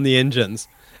engines,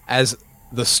 as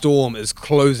the storm is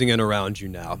closing in around you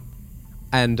now.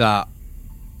 And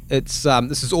it's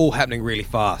this is all happening really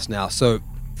fast now, so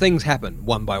things happen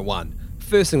one by one.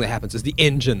 first thing that happens is the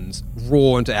engines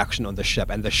roar into action on the ship,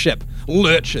 and the ship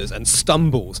lurches and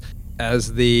stumbles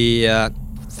as the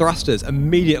thrusters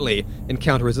immediately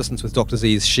encounter resistance with Dr.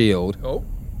 Z's shield,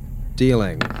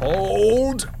 dealing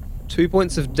 2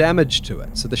 points of damage to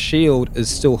it. So the shield is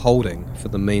still holding for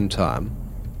the meantime.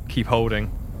 Keep holding.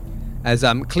 As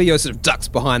Cleo sort of ducks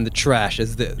behind the trash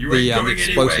as the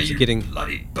explosives are getting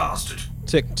bloody bastard.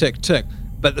 tick, tick, tick.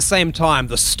 But at the same time,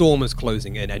 the storm is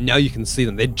closing in, and now you can see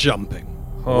them. They're jumping.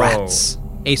 Oh. Rats.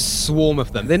 A swarm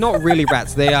of them. They're not really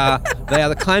rats. They are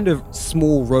the kind of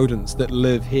small rodents that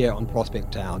live here on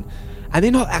Prospect Town. And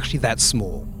they're not actually that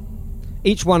small.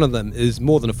 Each one of them is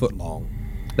more than a foot long.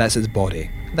 That's its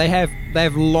body. They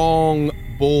have long,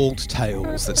 bald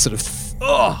tails that sort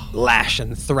of lash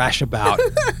and thrash about.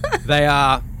 They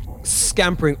are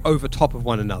scampering over top of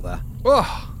one another.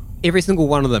 Every single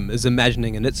one of them is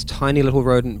imagining in its tiny little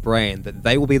rodent brain that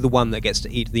they will be the one that gets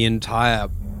to eat the entire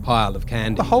pile of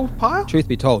candy. The whole pile? Truth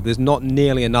be told, there's not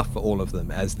nearly enough for all of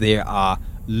them, as there are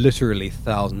literally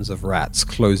thousands of rats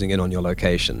closing in on your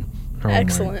location.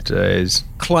 Excellent. Days.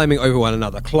 Climbing over one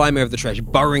another, climbing over the trash,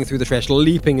 burrowing through the trash,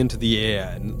 leaping into the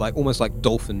air, and almost like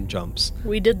dolphin jumps.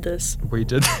 We did this. We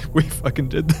fucking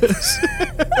did this.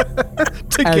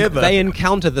 Together. And they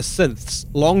encounter the synths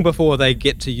long before they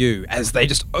get to you, as they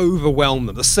just overwhelm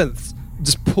them. The synths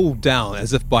just pull down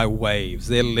as if by waves.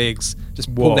 Their legs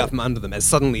just pulled out from under them, as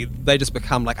suddenly they just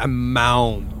become like a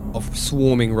mound of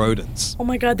swarming rodents. Oh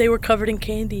my god, they were covered in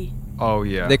candy. Oh,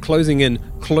 yeah. They're closing in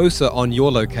closer on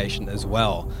your location as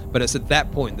well, but it's at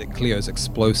that point that Cleo's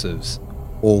explosives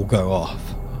all go off.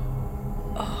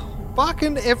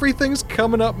 Fucking everything's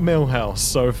coming up Millhouse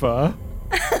so far.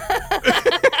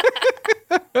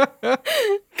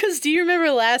 Because do you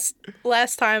remember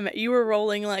last time you were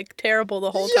rolling like terrible the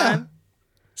whole time?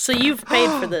 So you've paid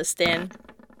for this, Dan.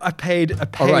 I paid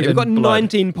Alright, we've got in blood.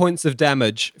 19 points of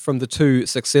damage from the 2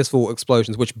 successful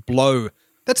explosions, which blow.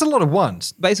 That's a lot of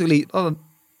ones. Basically,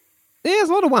 there's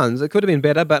a lot of ones. It could have been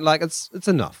better, but like it's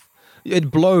enough.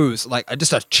 It blows like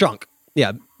just a chunk.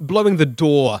 Yeah, blowing the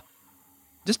door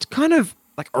just kind of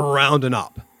like around and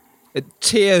up. It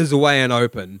tears away and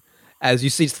open as you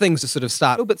see things just sort of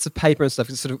start, little bits of paper and stuff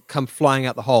just sort of come flying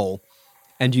out the hole,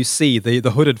 and you see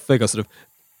the hooded figure sort of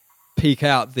peek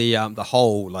out the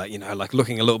hole, like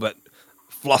looking a little bit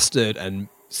flustered and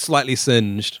slightly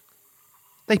singed.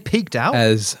 They peeked out?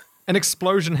 As an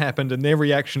explosion happened, and their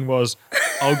reaction was,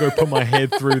 I'll go put my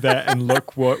head through that and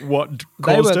look what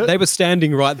caused it. They were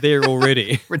standing right there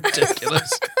already.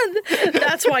 Ridiculous.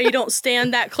 That's why you don't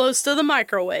stand that close to the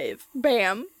microwave.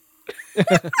 Bam.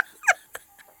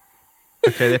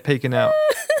 Okay, they're peeking out.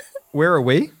 Where are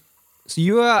we? So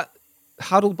you are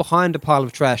huddled behind a pile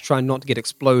of trash trying not to get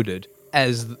exploded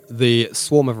as the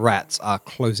swarm of rats are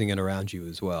closing in around you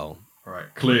as well. All right,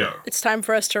 Cleo. It's time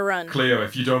for us to run. Cleo,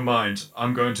 if you don't mind,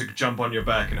 I'm going to jump on your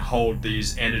back and hold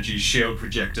these energy shield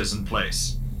projectors in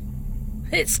place.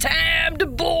 It's time to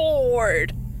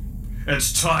board.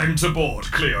 It's time to board,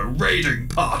 Cleo. Raiding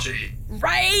party.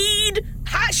 Raid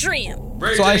hot shrimp.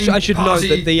 Raiding So I should note party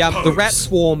that the pose. rat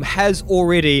swarm has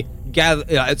already gathered.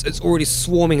 It's already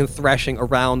swarming and thrashing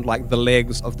around like the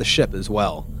legs of the ship as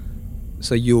well.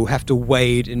 So you'll have to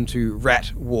wade into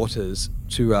rat waters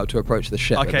to approach the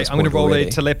ship. Okay, I'm going to roll a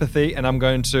telepathy, and I'm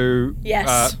going to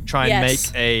Yes. try and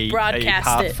Yes. make a Broadcast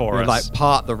path it. for us. Like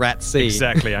part the rat sea.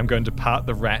 Exactly, I'm going to part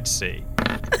the rat sea.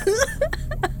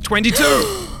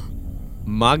 22!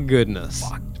 My goodness.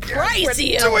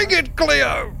 Crazy. it,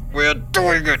 Cleo! We're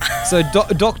doing it! So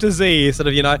Dr. Z sort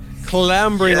of,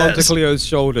 clambering onto Cleo's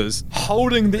shoulders.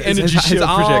 Holding the His- energy his shield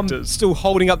arm projectors. still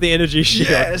holding up the energy shield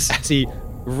Yes. as he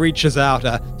reaches out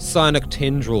a sonic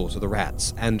tendril to the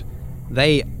rats, and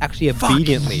they actually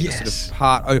obediently just yes. sort of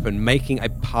part open, making a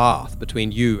path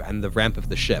between you and the ramp of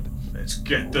the ship. Let's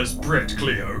get this bread,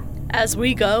 Cleo. As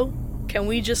we go, can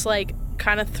we just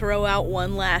kind of throw out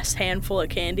one last handful of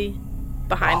candy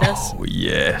behind us? Oh,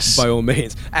 yes. By all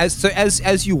means.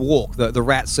 As you walk, the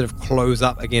rats sort of close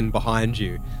up again behind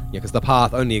you, because the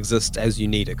path only exists as you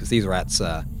need it, because these rats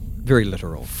are very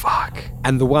literal. Fuck.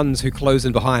 And the ones who close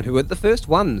in behind, who are the first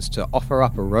ones to offer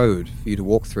up a road for you to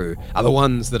walk through, are the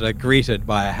ones that are greeted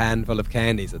by a handful of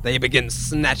candies that they begin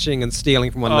snatching and stealing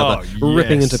from one another,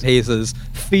 ripping yes. into pieces,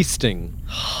 feasting.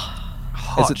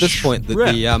 It's at this point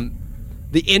that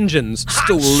the engines,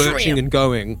 still lurching shrimp. and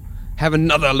going, have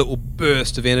another little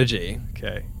burst of energy,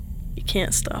 Okay. You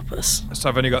can't stop us. So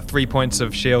I've only got 3 points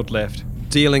of shield left.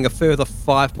 dealing a further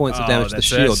 5 points of damage to the that's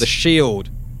shield.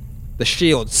 it. The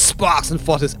shield sparks and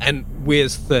flutters and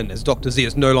wears thin as Dr. Z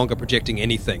is no longer projecting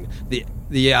anything. The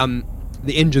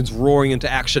engine's roaring into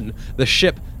action. The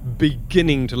ship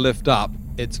beginning to lift up,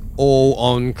 it's all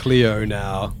on Cleo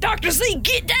now. Dr. Z,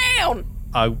 get down!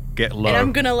 I'll get low. And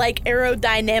I'm gonna like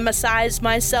aerodynamicize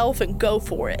myself and go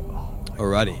for it.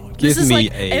 Alrighty. This Give is me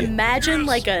like, a imagine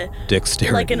like a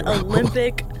dexterity like an roll.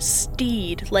 Olympic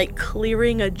steed, like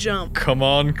clearing a jump. Come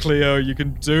on, Cleo, you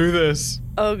can do this.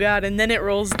 Oh god, and then it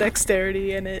rolls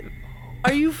dexterity and it.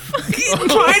 Are you fucking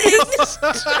kidding?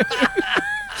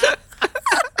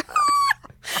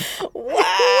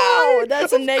 Wow,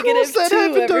 that's a negative two,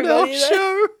 everybody.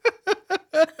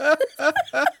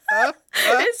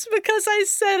 It's because I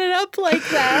set it up like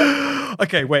that.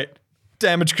 Okay, wait.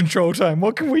 Damage control time.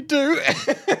 What can we do?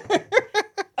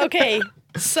 Okay,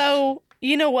 so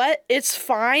you know what? It's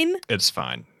fine It's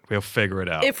fine. We'll figure it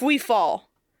out. if we fall.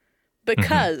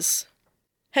 Because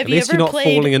have At you least ever you're not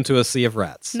played falling into a sea of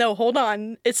rats. No, hold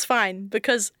on. It's fine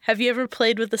because have you ever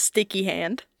played with a sticky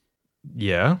hand?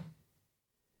 Yeah?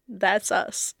 That's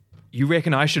us. You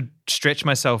reckon I should stretch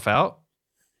myself out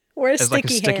We're a as sticky, like a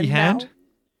sticky hand? now.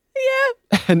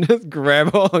 Yeah. And just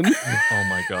grab on. Oh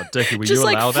my god, Dickie, will Just you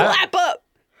like allow that? flap up.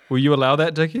 Will you allow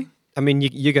that, Dickie? I mean,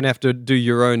 you're going to have to do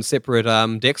your own separate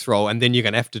dex roll, and then you're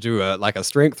going to have to do a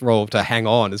strength roll to hang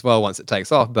on as well once it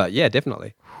takes off. But yeah,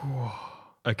 definitely.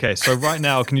 Okay, so right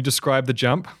now, can you describe the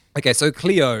jump? Okay, so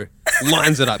Cleo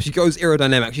lines it up. She goes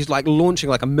aerodynamic. She's like launching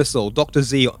like a missile. Dr.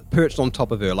 Z perched on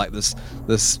top of her like this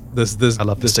I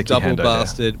love the sticky double hand idea.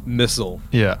 bastard missile.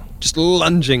 Yeah. Just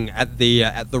lunging at the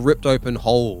ripped open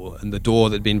hole in the door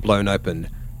that'd been blown open.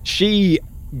 She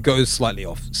goes slightly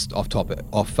off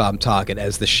target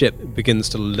as the ship begins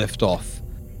to lift off,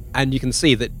 and you can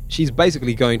see that she's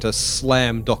basically going to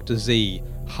slam Dr. Z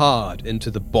hard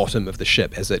into the bottom of the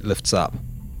ship as it lifts up.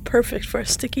 Perfect for a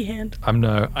sticky hand. I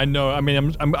know. I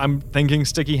mean, I'm thinking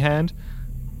sticky hand.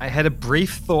 I had a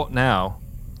brief thought now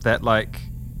that like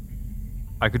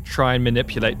I could try and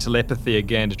manipulate telepathy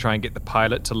again to try and get the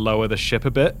pilot to lower the ship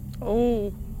a bit.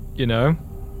 Oh, You know,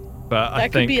 but I that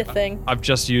could think be a thing. I've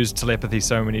just used telepathy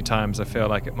so many times. I feel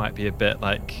like it might be a bit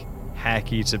like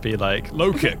hacky to be like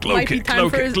low kick, low Might be kick, time low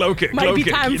for kick, low kick, might low be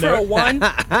kick. time you for know? a one.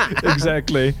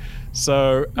 Exactly.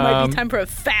 So Might be time for a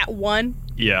fat one.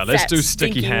 yeah, let's Fat, do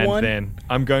sticky stinky hand one. then.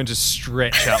 I'm going to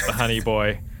stretch out the honey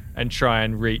boy and try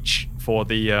and reach for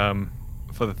the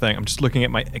thing. I'm just looking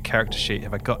at my character sheet.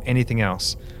 Have I got anything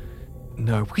else?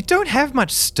 No, we don't have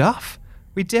much stuff.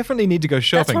 We definitely need to go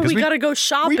shopping. That's why 'cause we gotta go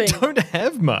shopping. We don't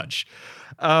have much.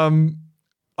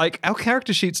 Like our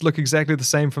character sheets look exactly the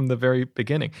same from the very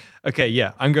beginning. Okay,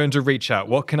 yeah, I'm going to reach out.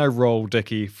 What can I roll,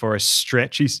 Dickie, for a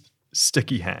stretchy,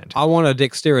 sticky hand? I want a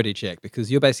dexterity check because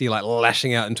you're basically like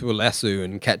lashing out into a lasso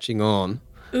and catching on.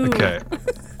 Ooh. Okay,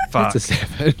 fuck. It's a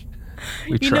 7.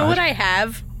 We You know what tried. I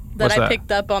have that What's I that?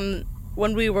 picked up on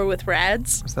when we were with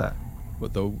Rads? What's that?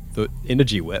 With the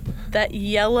energy whip. That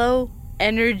yellow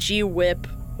energy whip.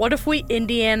 What if we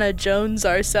Indiana Jones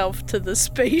ourselves to the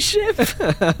spaceship?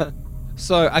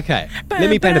 So, okay, let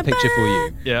me paint a picture for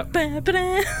you. Yeah.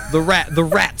 Ba-ba-da. The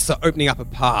rats are opening up a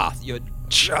path. You're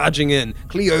charging in.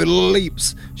 Cleo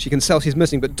leaps. She can tell she's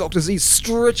missing, but Dr. Z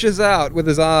stretches out with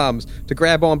his arms to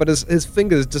grab on, but his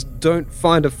fingers just don't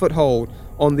find a foothold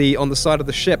on the side of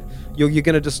the ship. You're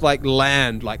gonna just like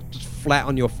land like just flat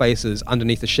on your faces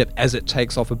underneath the ship as it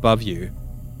takes off above you.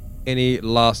 Any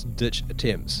last ditch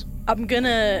attempts? I'm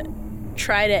gonna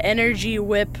try to energy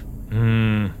whip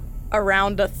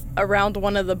around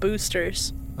one of the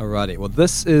boosters. Alrighty. Well,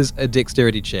 this is a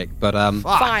dexterity check, but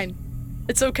Fine.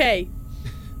 It's okay.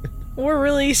 We're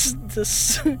really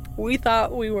we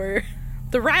thought we were.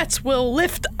 The rats will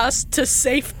lift us to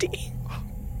safety.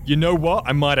 You know what?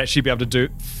 I might actually be able to do.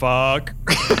 Fuck.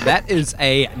 that is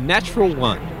a natural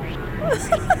 1.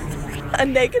 A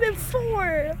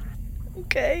 -4.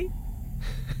 Okay.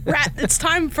 Rat. It's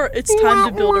time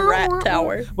to build a rat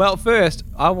tower. Well, first,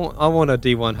 I want a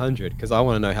D100 because I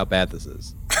want to know how bad this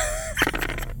is.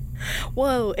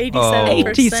 Whoa, 87%.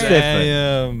 87.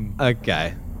 Damn.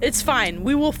 Okay. It's fine.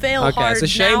 We will fail Okay, hard it's a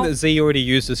shame now. that Z already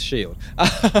used his shield.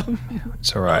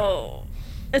 It's all right. Oh,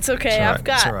 it's okay. It's all I've right.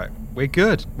 got. It's all right. We're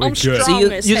good. We're I'm good. strong. So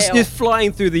as you're hell.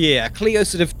 flying through the air. Cleo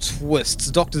sort of twists.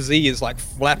 Dr. Z is like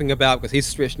flapping about because he's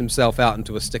stretched himself out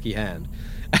into a sticky hand.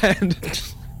 And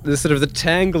there's sort of the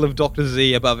tangle of Dr.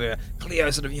 Z above her. Cleo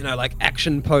sort of, like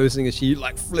action posing as she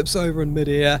like flips over in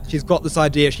midair. She's got this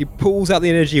idea. She pulls out the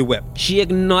energy whip. She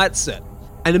ignites it.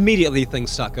 And immediately things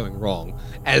start going wrong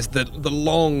as the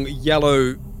long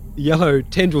yellow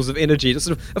tendrils of energy just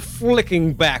sort of are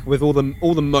flicking back with all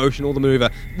the motion, all the maneuver.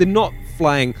 They're not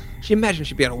flying. She imagined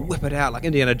she'd be able to whip it out like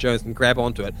Indiana Jones and grab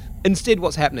onto it. Instead,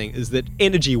 what's happening is that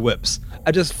energy whips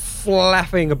are just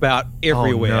flapping about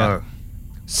everywhere, Oh, no.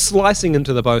 slicing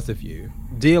into the both of you,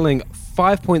 dealing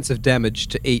 5 points of damage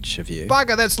to each of you.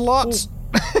 Bugger, that's lots.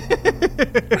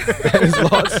 There's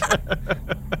lots.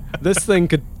 This thing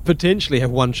could potentially have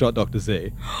one-shot Dr.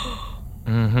 Z.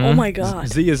 Oh my god.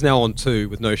 Z is now on 2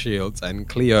 with no shields, and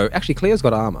Cleo... Actually, Cleo's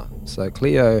got armor, so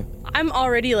Cleo I'm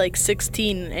already like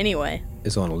 16 anyway.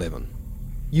 is on 11.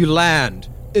 You land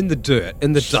in the dirt,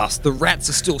 in the dust. The rats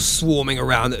are still swarming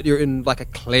around. You're in like a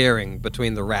clearing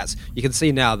between the rats. You can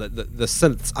see now that the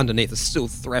synths underneath are still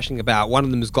thrashing about. One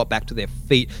of them has got back to their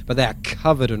feet, but they are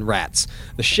covered in rats.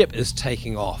 The ship is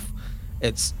taking off.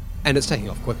 It's taking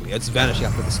off quickly. It's vanishing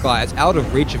up to the sky. It's out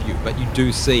of reach of you, but you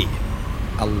do see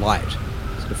a light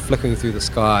sort of flickering through the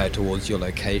sky towards your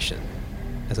location,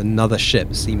 as another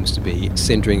ship seems to be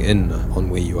centering in on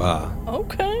where you are.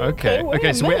 Okay. Wait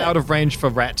a So we're minute. out of range for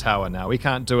Rat Tower now. We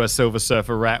can't do a Silver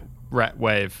Surfer rat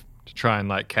wave to try and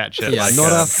like catch it. Yeah, like,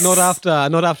 not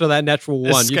after that natural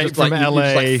one. Escape You're just from like, you're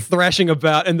just LA. like thrashing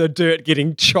about in the dirt,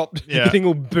 getting chopped, Yeah. getting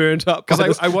all burnt up. by Because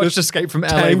this- I watched this Escape from LA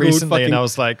tangled recently, and fucking- I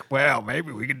was like, well,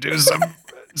 maybe we could do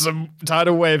some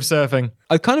tidal wave surfing.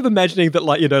 I'm kind of imagining that,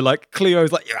 like, you know, like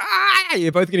Cleo's like, ah!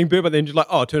 You're both getting burnt, but then you're like,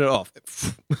 oh, turn it off.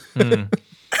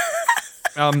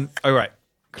 All right,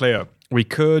 Cleo, we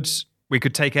could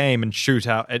take aim and shoot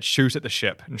at the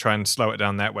ship and try and slow it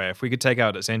down that way. If we could take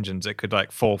out its engines, it could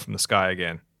like fall from the sky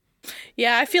again.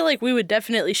 Yeah, I feel like we would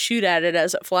definitely shoot at it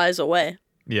as it flies away.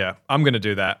 Yeah, I'm gonna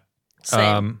do that.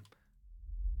 Same.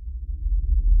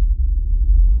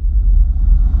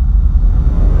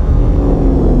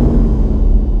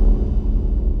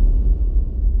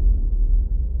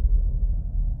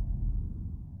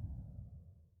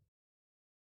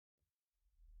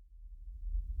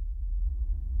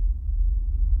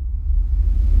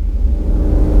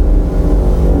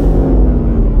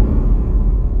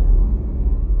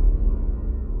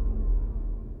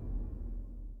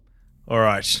 All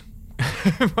right.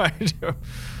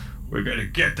 We're gonna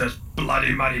get this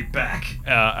bloody money back.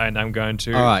 And I'm going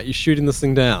to All right, you're shooting this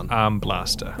thing down. arm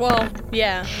blaster. Well,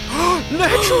 yeah.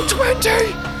 Natural 20.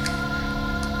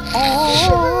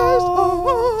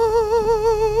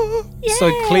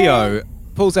 So Cleo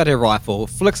pulls out her rifle,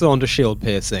 flicks it onto shield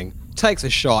piercing, takes a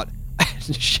shot,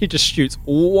 and she just shoots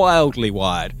wildly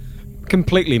wide,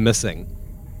 completely missing.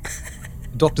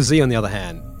 Dr. Z, on the other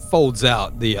hand, folds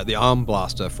out the arm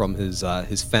blaster from his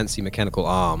fancy mechanical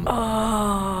arm,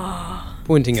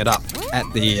 pointing it up at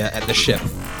the ship.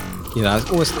 You know, it's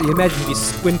almost, you imagine he'd be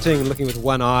squinting, looking with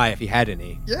one eye if he had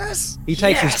any. Yes. He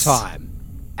takes his time,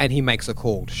 and he makes a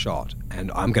called shot. And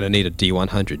I'm going to need a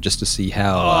D100 just to see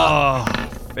how... Oh,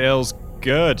 feels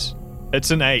good.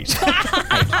 It's an 8.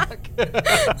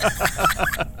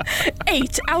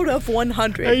 8 out of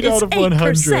 100. 8 out of it's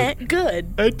 100. 8%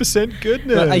 good. 8%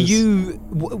 goodness. Are you...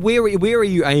 Where are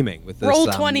you aiming with this? Roll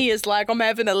 20 is like, I'm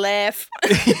having a laugh.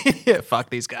 Yeah, fuck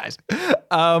these guys.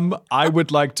 I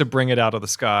would like to bring it out of the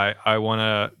sky. I want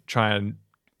to try and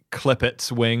clip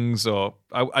its wings, or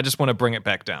I just want to bring it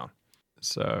back down.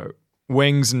 So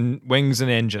wings and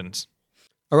engines.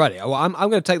 Alrighty, well, I'm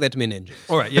going to take that to mean engines.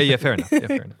 All right. Yeah, fair enough.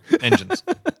 Engines.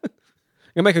 I'm going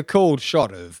to make a cold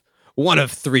shot of one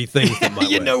of 3 things that might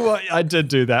You work. know what? I did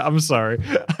do that. I'm sorry.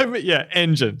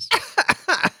 Engines.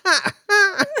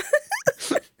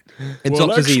 And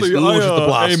Dr. Z's launches the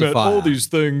blaster aim at fire. all these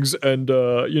things, and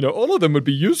all of them would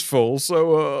be useful.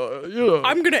 So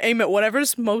I'm going to aim at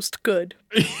whatever's most good.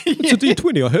 It's a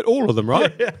D20. I hit all of them,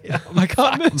 right? Yeah. I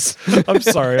can't miss. I'm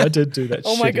sorry. I did do that.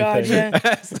 Oh my shitty god, thing. yeah.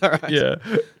 That's all right. Yeah.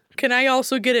 Can I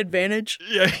also get advantage?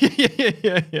 Yeah.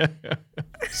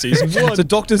 Season 1. So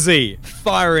Dr. Z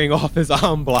firing off his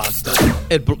arm blaster.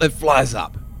 It flies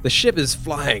up. The ship is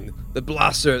flying. The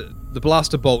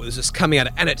blaster bolt is just coming out,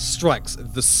 and it strikes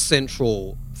the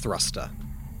central thruster.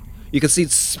 You can see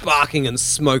it sparking and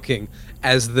smoking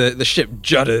as the ship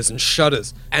judders and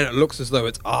shudders, and it looks as though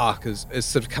its arc is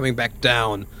sort of coming back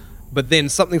down. But then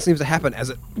something seems to happen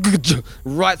as it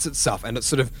rights itself, and it's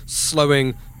sort of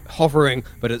slowing, hovering,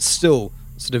 but it's still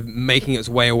sort of making its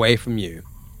way away from you.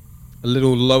 A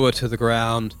little lower to the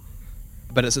ground.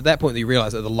 But it's at that point that you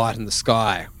realize that the light in the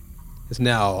sky is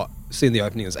now seeing the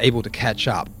opening, is able to catch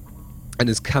up, and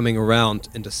is coming around to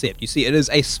intercept. You see, it is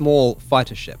a small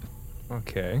fighter ship.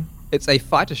 Okay. It's a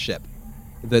fighter ship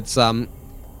that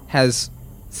has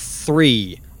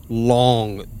 3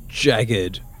 long,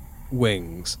 jagged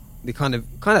wings. They're kind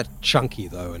of chunky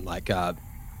though, and like kind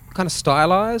of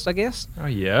stylized, I guess. Oh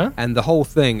yeah. And the whole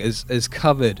thing is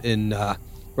covered in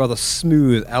rather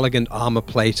smooth, elegant armor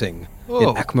plating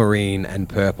Oh. in aquamarine and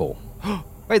purple.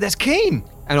 Wait, that's Keen.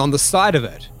 And on the side of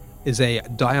it is a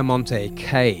Diamante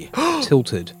K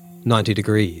tilted 90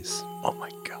 degrees. Oh my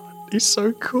god, he's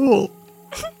so cool.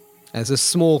 as a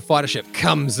small fighter ship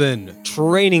comes in,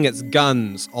 training its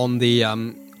guns on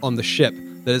the ship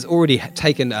that has already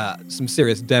taken some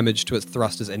serious damage to its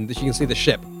thrusters, and you can see the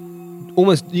ship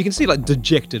you can see like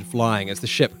dejected flying as the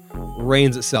ship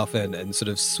reins itself in and sort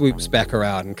of swoops back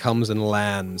around and comes and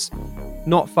lands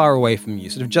not far away from you,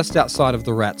 sort of just outside of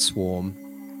the rat swarm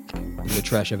in the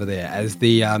trash over there, as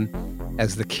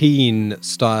the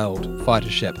Keen-styled fighter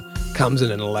ship comes in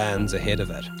and lands ahead of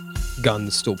it,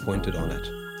 guns still pointed on it.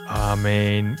 I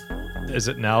mean, is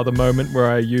it now the moment where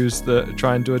I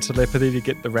try and do a telepathy to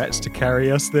get the rats to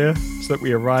carry us there so that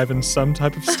we arrive in some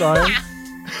type of style?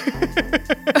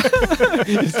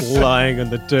 Just lying in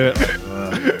the dirt.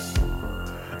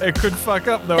 It could fuck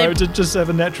up though. I did just have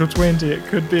a natural 20. It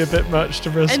could be a bit much to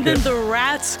risk. And then it. the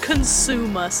rats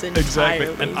consume us entirely.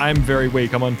 Exactly. And I'm very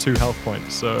weak. I'm on 2 health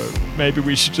points, so maybe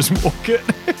we should just walk it.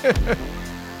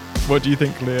 What do you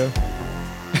think, Leo?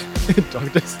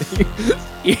 Dr. C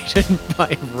eaten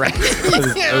by rats of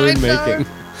his own making.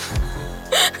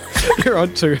 You're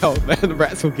on 2 health, man. The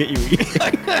rats will get you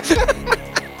eaten.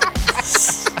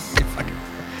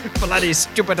 Bloody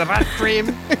stupid rat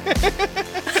dream.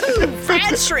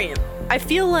 Rat stream. I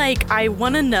feel like I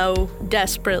want to know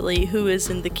desperately who is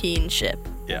in the Keen ship.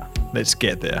 Yeah, let's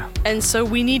get there. And so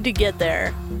we need to get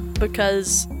there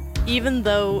because even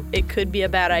though it could be a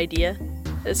bad idea,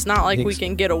 it's not like we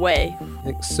can get away. I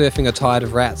think surfing a tide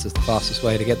of rats is the fastest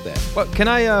way to get there. Well, can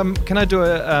I do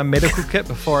a medical kit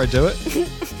before I do it?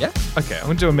 Yeah. Okay, I'm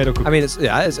gonna do a medical. I mean, it's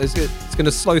going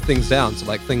to slow things down, so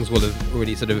like things will have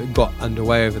already sort of got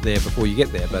underway over there before you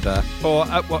get there. But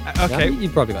okay, yeah,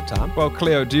 you've probably got time. Well,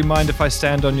 Cleo, do you mind if I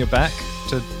stand on your back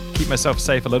to keep myself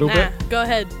safe a little bit? Go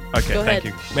ahead. Okay, Go thank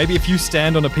ahead. you. Maybe if you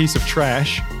stand on a piece of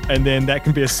trash, and then that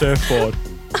can be a surfboard,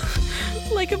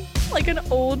 like an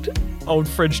old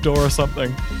fridge door or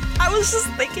something. I was just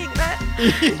thinking that.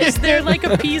 Is there like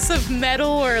a piece of metal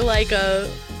or like a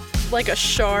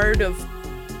shard of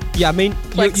Yeah, I mean,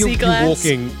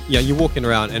 plexiglass? you're walking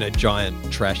around in a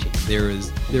giant trash heap.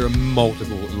 There are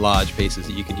multiple large pieces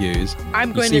that you could use.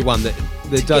 I'm going you see to one that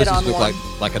does get just on look one.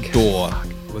 like a door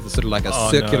with a sort of like a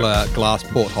circular glass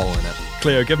porthole in it.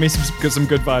 Cleo, give me some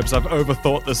good vibes. I've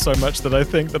overthought this so much that I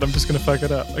think that I'm just gonna fuck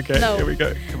it up. Okay, No. Here we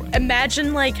go. Come on.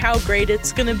 Imagine like how great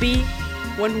it's gonna be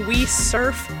when we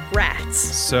surf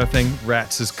rats. Surfing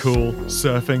rats is cool.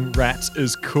 Surfing rats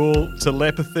is cool.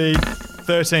 Telepathy,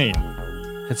 13.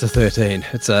 It's a 13.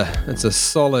 It's a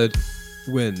solid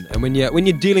win. And when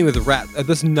you're dealing with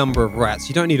this number of rats,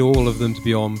 you don't need all of them to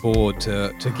be on board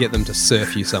to get them to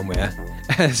surf you somewhere.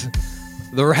 As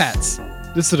the rats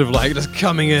just sort of like just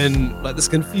coming in like this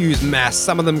confused mass,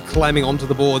 some of them climbing onto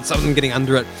the board, some of them getting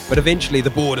under it, but eventually the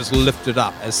board is lifted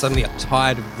up as suddenly a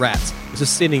tide of rats is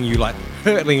just sending you like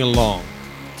hurtling along.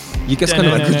 You just kind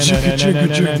of like as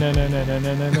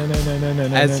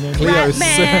Cleo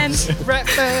Ratman.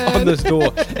 surfs on this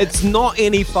door. It's not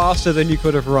any faster than you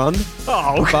could have run,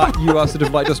 but you are sort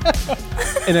of like just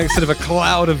in a sort of a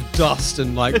cloud of dust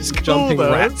and like It's cool, jumping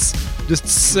though. rats, just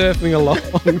surfing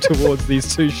along towards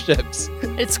these 2 ships.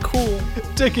 It's cool.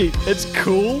 Dickie, it's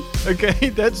cool. Okay,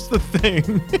 that's the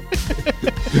thing.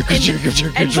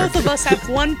 And both of us have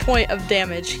 1 point of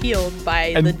damage healed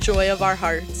by the joy of our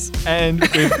hearts. And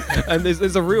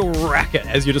there's a real racket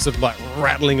as you're just sort of like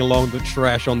rattling along the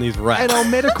trash on these rats. I'll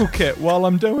medical kit while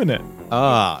I'm doing it.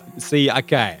 See,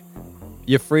 okay.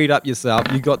 You freed up yourself.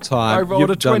 You got time. I rolled You've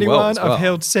a done 21. well as well. I've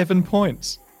held 7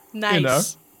 points. Nice. You know.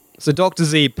 So Dr.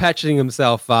 Z patching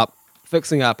himself up,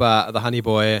 fixing up the honey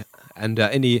boy and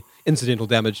any incidental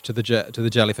damage to the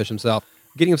jellyfish himself,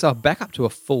 getting himself back up to a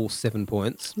full 7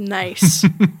 points Nice.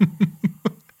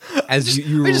 as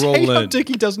you I just hate roll how in.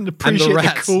 Dickie doesn't appreciate the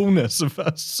rats. coolness of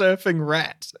us surfing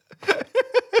rats.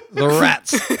 The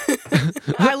rats.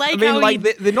 I like I mean, how like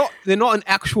he, they're not an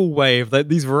actual wave.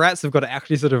 These rats have got to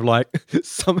actually sort of like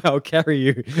somehow carry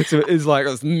you. So it's like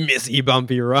this messy,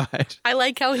 bumpy ride. I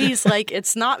like how he's like,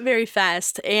 it's not very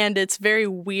fast and it's very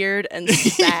weird and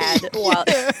sad. While,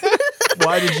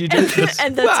 Why did you do this?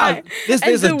 and the Wow, time, there's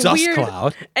and a the dust weird-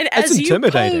 cloud. And That's as you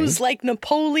intimidating. pose like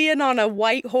Napoleon on a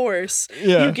white horse,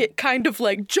 Yeah. you get kind of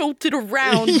like jolted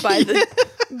around by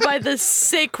the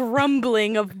sick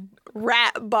rumbling of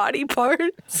rat body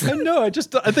parts. I know. I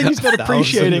think he's not 1,000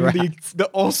 appreciating rats. the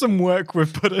awesome work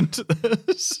we've put into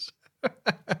this.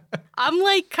 I'm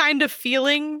like kind of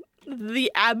feeling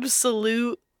the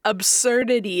absolute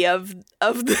absurdity of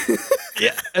the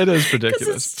Yeah, it is because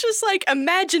ridiculous. it's just like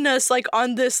imagine us like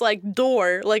on this like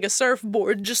door like a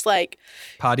surfboard just like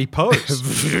Party pose.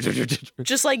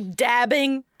 just like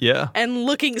dabbing Yeah. and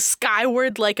looking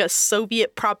skyward like a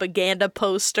Soviet propaganda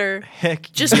poster,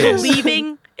 Heck just yes.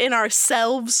 believing in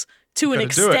ourselves to an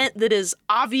Gotta do it. extent that is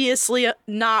obviously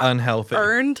not Unhealthy.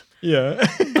 earned. Yeah.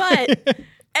 But,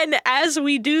 and as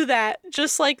we do that,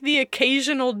 just like the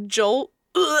occasional jolt,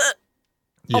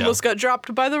 almost got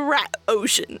dropped by the rat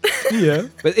ocean. Yeah.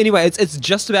 But anyway, it's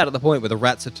just about at the point where the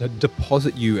rats are to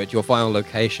deposit you at your final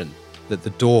location. That the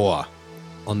door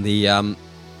on the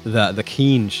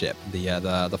Keen ship,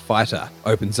 the fighter,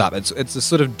 opens up. It's a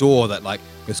sort of door that like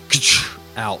goes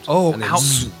out. Oh, and then out.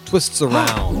 Twists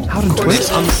around. Out and Twists,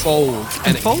 twist? unfolds,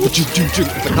 and it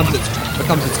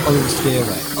becomes its own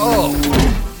stairway. Oh,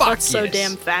 fuck That's so yes.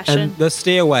 damn fashion. And the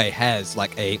stairway has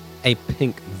like a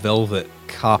pink velvet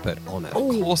carpet on it.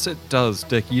 Of course it does,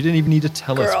 Dick. You didn't even need to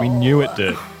tell us. We knew it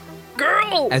did.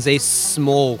 Girl! As a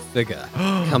small figure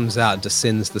comes out and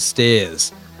descends the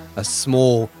stairs, a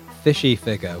small fishy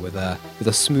figure with a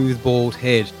smooth bald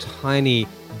head, tiny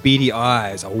beady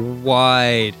eyes, a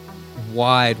wide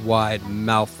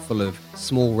mouth full of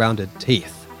small rounded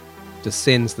teeth,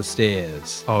 descends the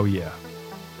stairs. Oh, yeah.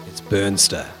 It's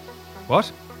Burnster.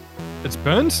 What? It's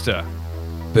Burnster.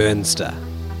 Burnster.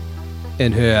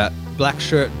 In her black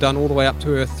shirt done all the way up to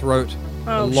her throat,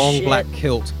 a Oh, long shit. black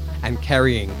kilt, and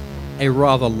carrying a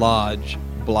rather large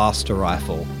blaster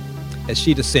rifle. As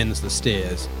she descends the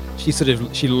stairs, she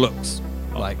looks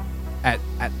like at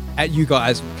you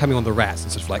guys coming on the rats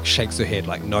and sort of like shakes her head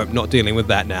like, nope, not dealing with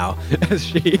that now. As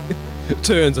she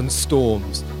turns and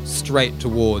storms straight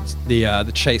towards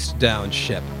the chased down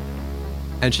ship.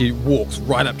 And she walks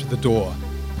right up to the door,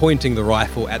 pointing the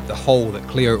rifle at the hole that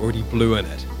Cleo already blew in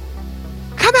it.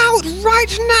 Come out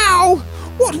right now!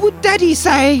 What would Daddy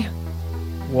say?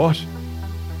 What?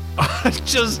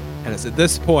 Just... And it's at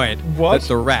this point What? that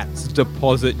the rats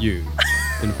deposit you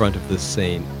in front of this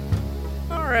scene.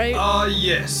 Alright.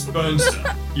 Yes,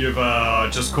 Burnster. You've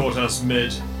just caught us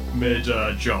mid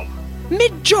job.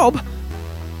 Mid-job?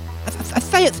 I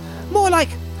say it's more like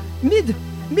mid,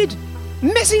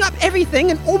 messing up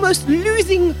everything and almost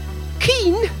losing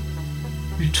Keen.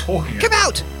 What are you talking Come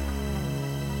about?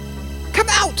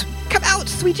 out! Come out,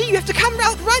 sweetie, you have to come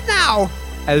out right now!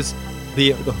 As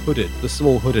the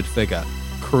small hooded figure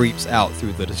creeps out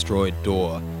through the destroyed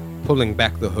door, pulling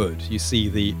back the hood, you see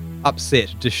the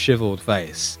upset, disheveled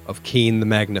face of Keen the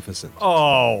Magnificent.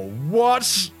 Oh,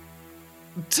 what?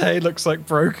 Tay looks like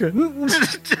broken.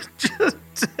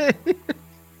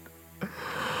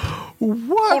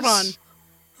 What? Hold on.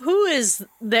 Who is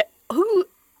that? Who?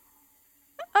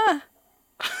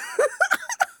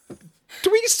 Do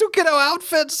we still get our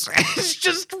outfits? It's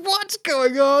just what's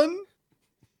going on?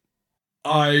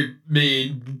 I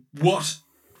mean, what?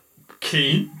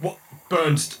 Keen? What?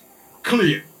 Burnst?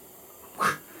 Clear.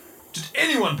 Did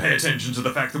anyone pay attention to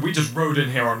the fact that we just rode in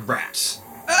here on rats?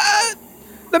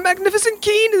 The Magnificent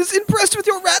Keen is impressed with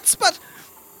your rats, but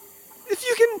if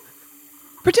you can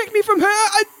protect me from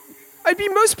her, I'd be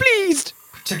most pleased.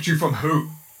 Protect you from who?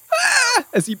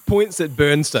 As he points at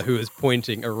Burnster, who is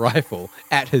pointing a rifle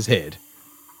at his head.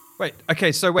 Wait,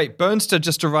 Burnster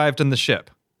just arrived in the ship.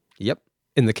 Yep,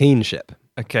 in the Keen ship.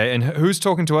 Okay, and who's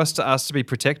talking to us to be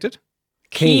protected?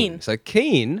 Keen. So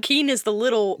Keen Keen is the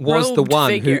little was robed the one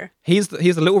figure. who he's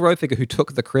the little rogue figure who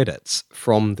took the credits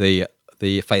from the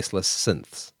faceless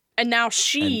synths And now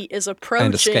she is approaching.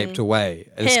 and escaped away.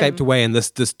 him. Escaped away in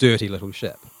this dirty little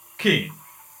ship. Keen,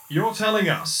 you're telling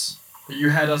us that you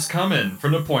had us come in for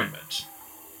an appointment.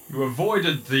 You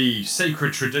avoided the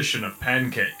sacred tradition of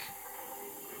pancake.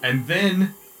 And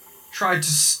then tried to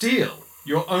steal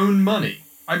your own money.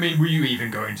 I mean, were you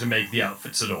even going to make the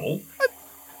outfits at all?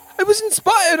 I was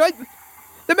inspired.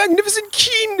 The Magnificent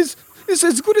Keen is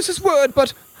as good as his word,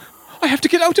 but I have to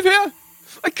get out of here.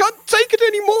 I can't take it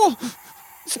anymore.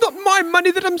 It's not my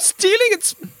money that I'm stealing.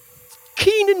 It's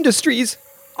Keen Industries.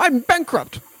 I'm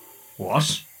bankrupt.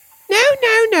 What?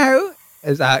 No.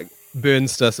 As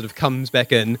Burnster sort of comes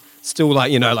back in, still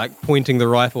like pointing the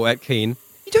rifle at Keen.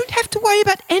 You don't have to worry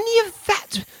about any of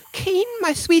that, Keen,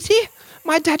 my sweetie.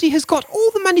 My daddy has got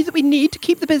all the money that we need to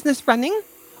keep the business running.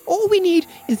 All we need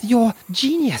is your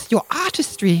genius, your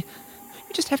artistry.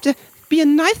 You just have to be a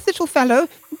nice little fellow,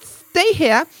 stay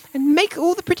here, and make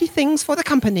all the pretty things for the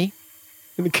company.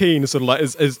 And Keen is sort of like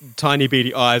his tiny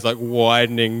beady eyes like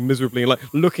widening miserably, like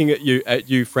looking at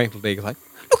you frankly, like,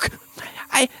 Look,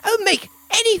 I'll make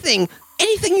anything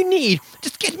you need.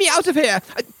 Just get me out of here.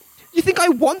 You think I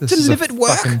want to live at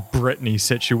work? Fucking Britney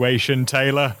situation,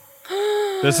 Taylor.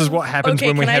 This is what happens Okay,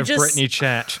 when we can I have just- Britney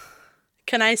chat.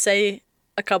 Can I say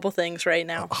a couple things right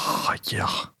now? Oh,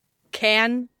 yeah.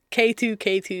 Can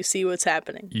K2K2 see what's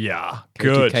happening? Yeah.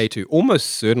 Good. K2 almost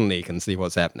certainly can see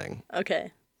what's happening.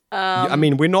 Okay. I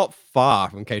mean, we're not far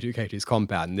from K2K2's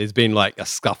compound. There's been like a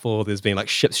scuffle. There's been like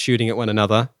ships shooting at one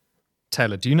another.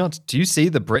 Taylor, do you see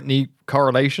the Brittany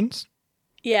correlations?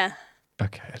 Yeah.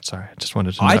 Okay, sorry. I just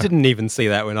wanted to know. I didn't even see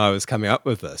that when I was coming up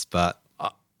with this, but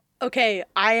Okay,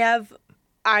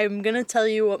 I'm gonna tell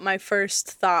you what my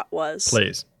first thought was.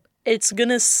 Please. It's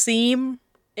gonna seem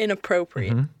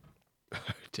inappropriate.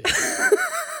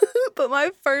 But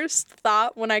my first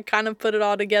thought when I kind of put it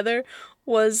all together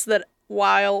was that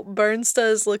while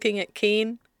Bernsta is looking at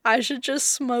Keen, I should just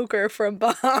smoke her from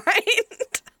behind.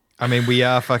 I mean, we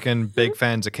are fucking big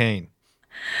fans of Keen.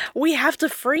 We have to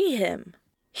free him.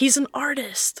 He's an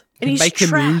artist. And he's make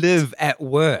trapped. him live at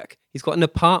work. He's got an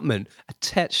apartment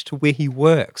attached to where he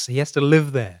works. He has to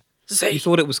live there. Z. You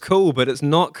thought it was cool, but it's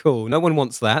not cool. No one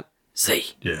wants that.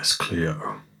 Z. Yes,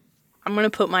 Cleo. I'm gonna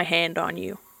put my hand on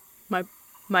you.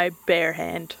 My bare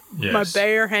hand. Yes. My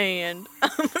bare hand.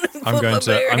 I'm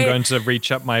going to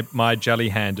reach up my jelly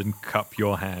hand and cup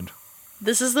your hand.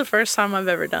 This is the first time I've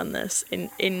ever done this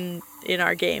in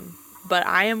our game. But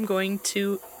I am going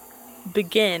to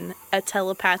begin a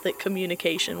telepathic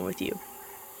communication with you.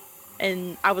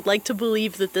 And I would like to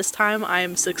believe that this time I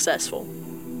am successful.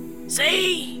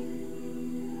 Z!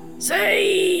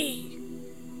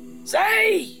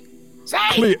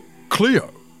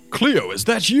 Cleo, is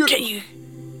that you? Can you...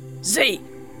 Z!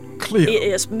 Cleo. It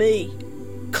is me,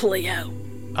 Cleo.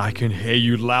 I can hear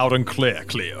you loud and clear,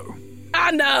 Cleo. I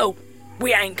know.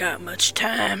 We ain't got much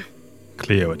time.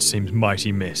 Cleo, it seems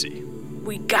mighty messy.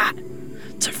 We got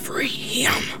to free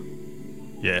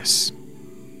him. Yes.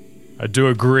 I do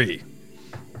agree.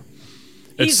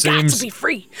 He's got to be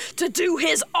free to do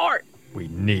his art. We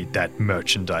need that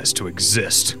merchandise to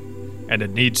exist. And it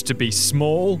needs to be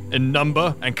small in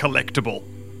number and collectible.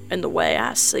 And the way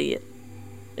I see it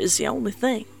is the only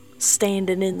thing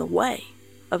standing in the way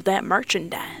of that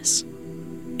merchandise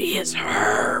is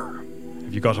her.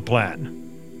 Have you got a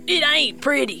plan? It ain't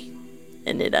pretty.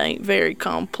 And it ain't very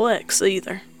complex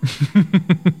either.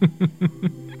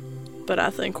 But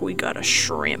I think we gotta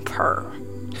shrimp her.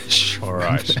 All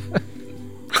right.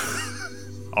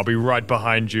 I'll be right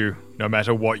behind you, no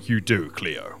matter what you do,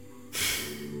 Cleo.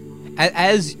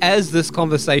 As this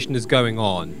conversation is going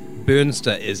on,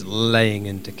 Bernsta is laying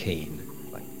into Keen.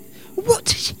 What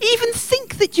did you even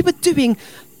think that you were doing?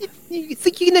 You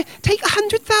think you're going to take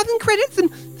 100,000 credits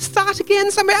and start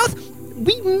again somewhere else?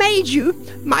 We made you.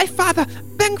 My father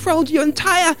bankrolled your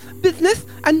entire business,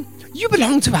 and you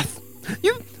belong to us.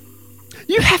 You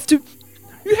have to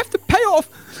pay off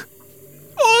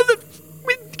all the...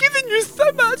 We've given you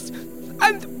so much.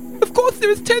 And, of course,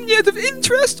 there is 10 years of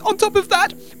interest on top of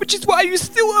that, which is why you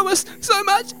still owe us so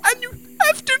much, and you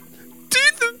have to do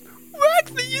the work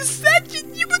that you said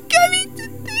you were going to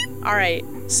do. Alright,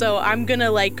 so I'm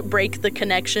gonna, break the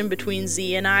connection between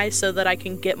Z and I so that I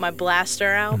can get my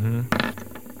blaster out. Mm-hmm.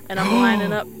 And I'm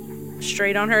lining up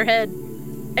straight on her head.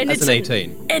 And That's an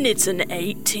 18. And it's an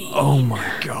 18. Oh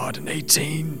my god, an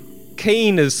 18.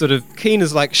 Keen is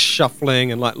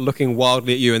shuffling and looking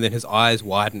wildly at you, and then his eyes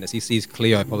widen as he sees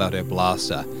Cleo pull out her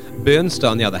blaster. Bernsta,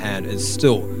 on the other hand, is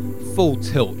still full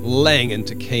tilt, laying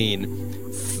into Keen,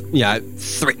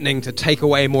 threatening to take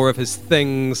away more of his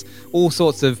things, all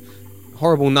sorts of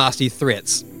horrible, nasty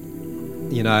threats.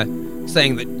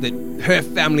 Saying that her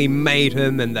family made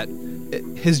him and that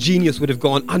his genius would have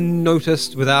gone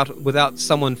unnoticed without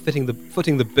someone footing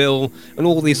the bill, and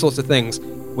all these sorts of things.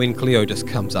 When Cleo just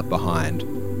comes up behind,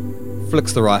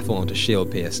 flicks the rifle onto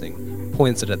shield piercing,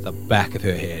 points it at the back of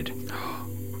her head,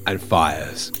 and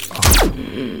fires.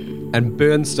 And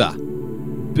Bernsta,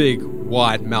 big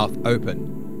wide mouth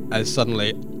open, as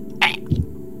suddenly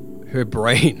her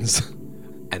brains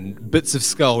and bits of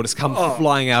skull just come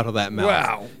flying out of that mouth.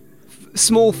 Wow.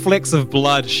 Small flecks of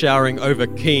blood showering over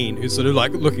Keen, who's sort of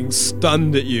looking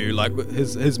stunned at you,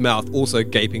 his mouth also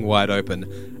gaping wide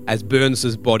open, as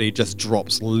Bernsta's body just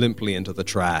drops limply into the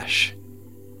trash.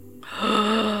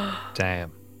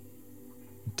 Damn.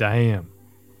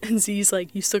 And Z's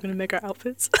like, you still gonna make our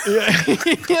outfits? Yeah,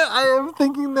 I am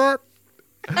thinking that.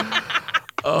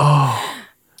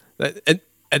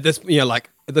 At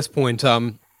this point,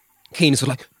 Keen is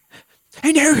sort of like,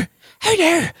 oh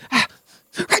no.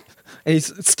 And he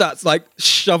starts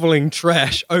shoveling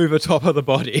trash over top of the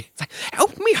body. It's like,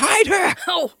 help me hide her.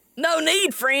 Oh, no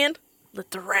need, friend. Let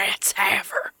the rats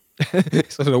have her.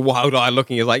 Sort of wild eye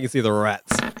looking as you see the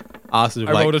rats are sort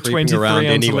of I rolled a creeping 23 around on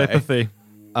anyway. telepathy.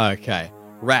 Okay.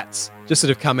 Rats just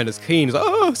sort of come in as Keen is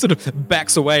sort of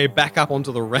backs away, back up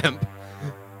onto the ramp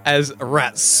as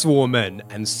rats swarm in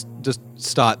and just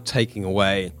start taking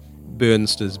away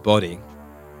Bernsta's body.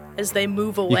 As they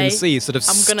move away, You can see sort of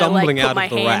I'm gonna stumbling put out my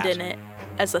of the hand rat. in it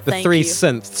as a The thank three you.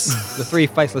 synths, the three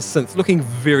faceless synths, looking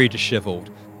very disheveled,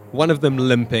 one of them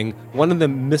limping, one of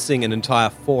them missing an entire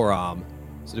forearm,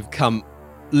 sort of come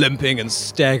limping and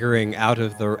staggering out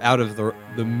of the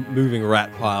moving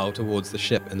rat pile towards the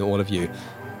ship, and all of you,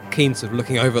 Keen sort of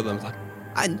looking over at them like,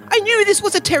 I knew this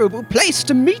was a terrible place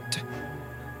to meet.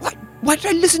 Why did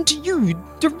I listen to you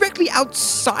directly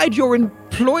outside your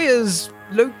employer's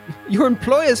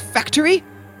factory?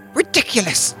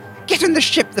 Ridiculous! Get on the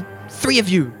ship, the three of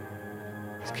you.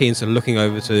 Keen sort of looking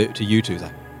over to you two.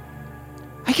 Like,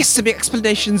 I guess some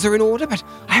explanations are in order, but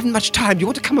I haven't much time. Do you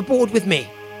want to come aboard with me?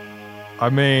 I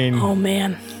mean, Oh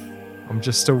man. I'm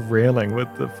just still reeling with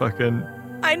the fucking.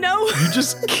 I know. You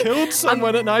just killed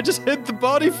someone and I just hid the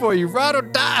body for you. Ride or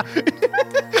die.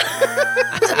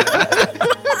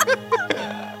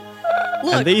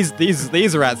 Look, and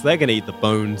these rats, they're gonna eat the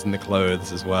bones and the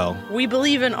clothes as well. we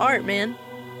believe in art, man.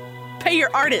 Pay your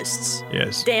artists.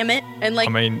 Yes. Damn it. And like,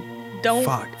 I mean, don't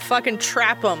fuck. fucking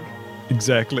trap them.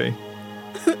 Exactly.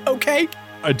 Okay?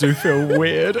 I do feel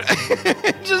weird.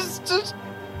 just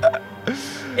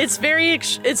It's very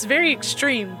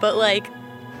extreme, but like,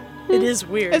 it is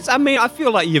weird. I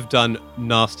feel like you've done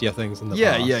nastier things in the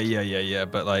past. Yeah.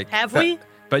 But like, Have we?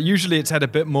 But usually it's had a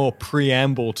bit more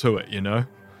preamble to it, you know.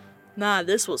 Nah,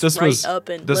 this was This right was- up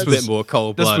and this A was- bit more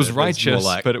cold-blooded. This was It's more righteous,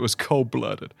 like, but it was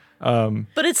cold-blooded.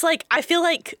 But it's like, I feel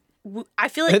like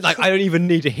like I don't even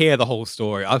need to hear the whole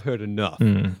story. I've heard enough.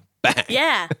 Bang.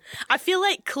 yeah, I feel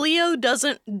like Cleo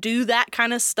doesn't do that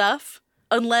kind of stuff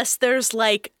unless there's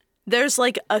like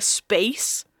a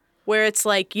space where it's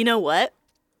like, you know what?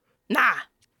 Nah,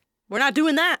 we're not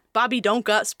doing that. Bobby don't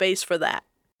got space for that.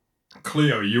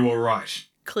 Cleo, you were right.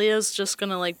 Cleo's just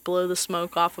gonna like blow the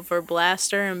smoke off of her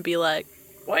blaster and be like,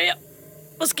 well,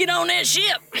 let's get on that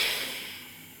ship.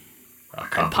 I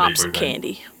can't And pop believe some we're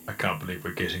candy. I can't believe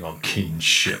we're getting on Keen's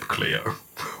ship, Cleo.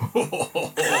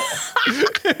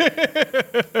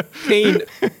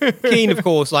 Keen, of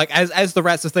course, like as the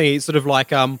rats are thinking, he sort of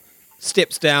like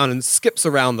steps down and skips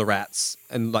around the rats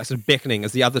and like sort of beckoning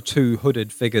as the other two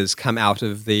hooded figures come out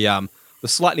of the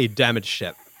slightly damaged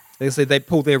ship. They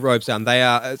pull their robes down.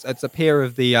 It's a pair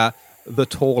of the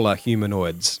taller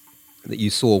humanoids that you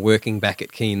saw working back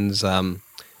at Keen's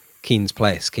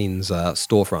place, Keen's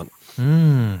storefront.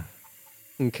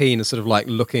 And Keen is sort of like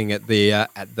looking at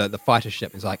the fighter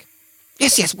ship. He's like,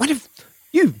 Yes, one of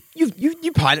you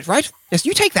pilot, right? Yes,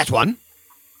 you take that one.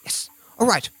 Yes. All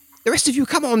right. The rest of you,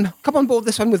 come on board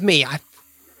this one with me. I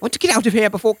want to get out of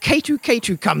here before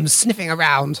K2 comes sniffing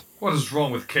around. What is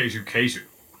wrong with K2?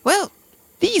 Well,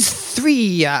 these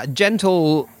three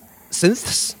gentle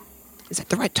synths, is that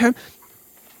the right term?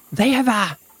 They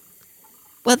have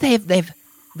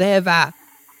they've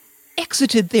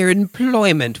exited their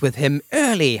employment with him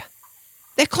early.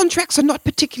 Their contracts are not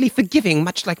particularly forgiving,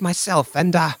 much like myself,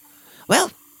 and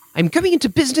well, I'm going into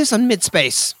business on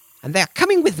midspace, and they're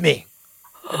coming with me.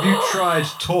 Have you tried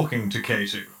talking to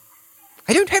K2?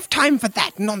 I don't have time for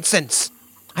that nonsense.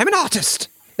 I'm an artist.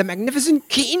 The magnificent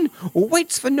Keen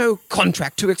waits for no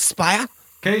contract to expire.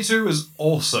 K2 is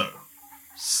also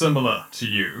similar to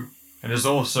you, and is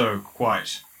also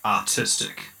quite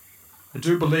artistic. I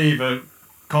do believe a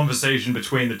conversation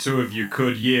between the two of you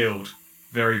could yield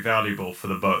very valuable for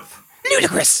the both.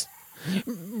 Ludicrous!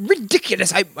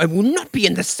 Ridiculous! I will not be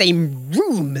in the same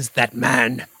room as that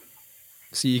man.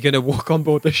 so you're going to walk on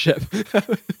board the ship.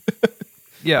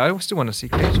 Yeah, I still want to see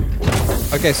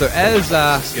K2. Okay, so as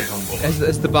Get on board.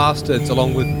 as the bastards,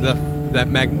 along with that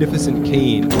magnificent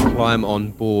Keen, climb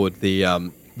on board the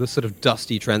sort of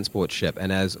dusty transport ship,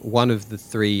 and as one of the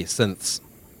three synths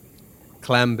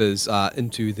clambers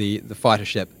into the fighter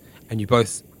ship, and you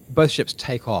both ships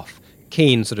take off,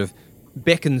 Keen sort of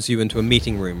beckons you into a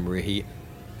meeting room where he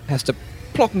has to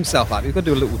plop himself up. He's got to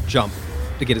do a little jump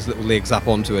to get his little legs up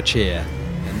onto a chair,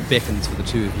 and beckons for the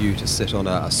two of you to sit on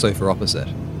a sofa opposite.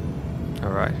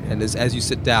 All right. And as you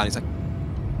sit down, he's like,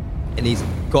 and he's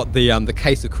got the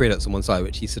case of credits on one side,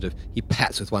 which he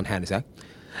pats with one hand. He's like,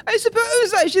 I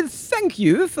suppose I should thank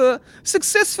you for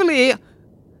successfully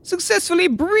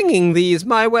bringing these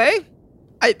my way.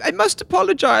 I must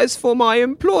apologize for my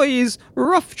employees'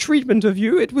 rough treatment of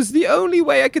you. It was the only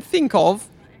way I could think of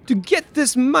to get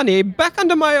this money back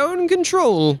under my own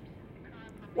control.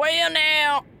 Well,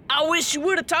 now, I wish you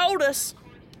would have told us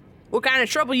what kind of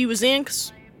trouble you was in,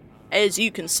 'cause, as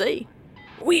you can see,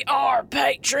 we are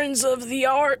patrons of the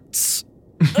arts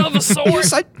of a sort.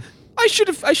 Yes, I should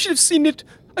have seen it.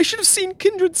 I should have seen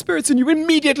kindred spirits in you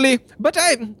immediately. But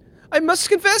I must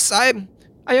confess, I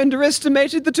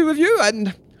underestimated the two of you,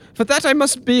 and for that I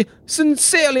must be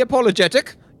sincerely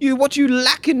apologetic. What you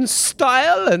lack in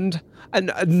style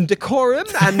and decorum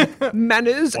and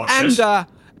manners Watch and this.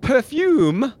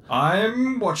 perfume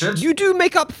I'm watching. you do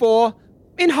make up for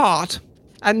in heart.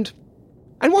 And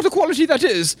what a quality that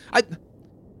is.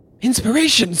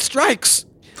 Inspiration strikes.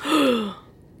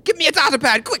 Give me a data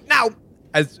pad, quick now.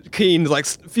 As Keen's like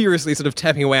furiously sort of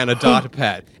tapping away on a data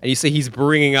pad, and you see he's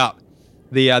bringing up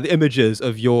the images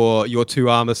of your two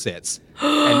armor sets,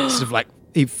 and it's sort of like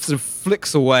he sort of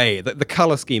flicks away. The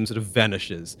color scheme sort of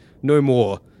vanishes. No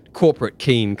more corporate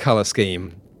Keen color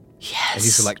scheme. Yes. As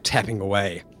he's sort of like tapping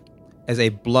away, as a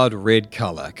blood red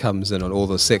color comes in on all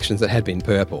the sections that had been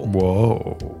purple.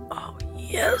 Whoa. Oh,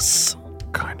 yes.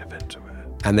 Kind of into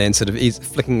it. And then sort of he's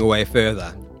flicking away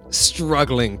further,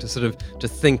 struggling to sort of to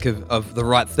think of the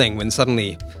right thing, when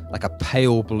suddenly like a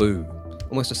pale blue,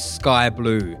 almost a sky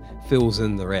blue, fills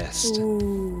in the rest.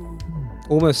 Ooh.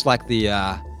 Almost like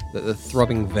the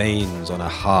throbbing veins on a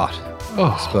heart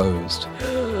exposed.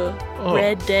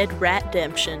 Red Dead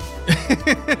Rat-demption.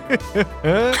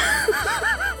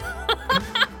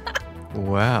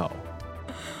 Wow.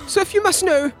 So if you must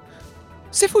know,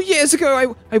 several years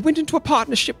ago I went into a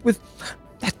partnership with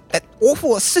that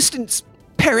awful assistant's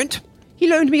parent. He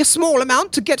loaned me a small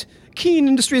amount to get Keen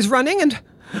Industries running, and,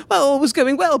 well, all was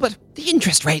going well, but the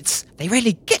interest rates, they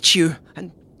really get you,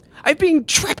 and I've been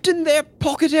trapped in their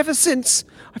pocket ever since.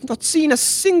 I've not seen a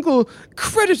single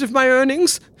credit of my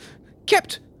earnings.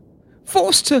 Kept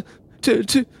forced to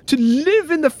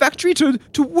live in the factory,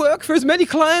 to work for as many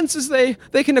clients as they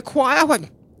can acquire. Well,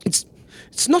 it's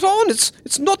not on.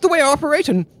 It's not the way I operate.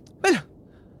 And well,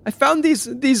 I found these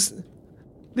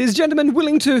gentlemen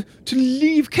willing to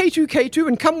leave K2K2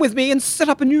 and come with me and set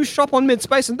up a new shop on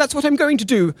Midspace, and that's what I'm going to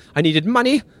do. I needed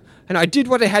money, and I did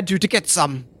what I had to get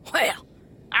some. Well,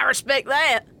 I respect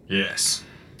that. Yes.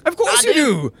 Of course you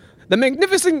do. The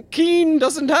magnificent Keen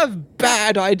doesn't have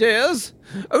bad ideas,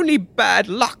 only bad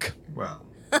luck. Well.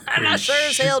 And I sure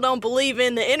as hell don't believe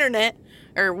in the internet,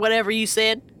 or whatever you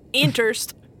said.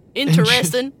 Interesting.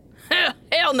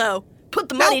 Hell no. Put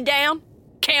the money down,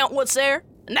 count what's there,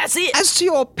 and that's it. As to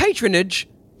your patronage,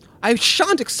 I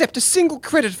shan't accept a single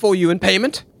credit for you in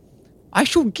payment. I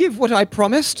shall give what I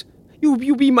promised. You'll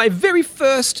be my very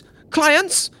first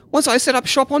clients once I set up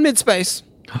shop on Midspace.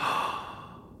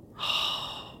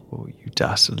 Oh, you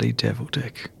dastardly devil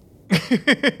dick.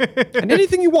 And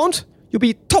anything you want, you'll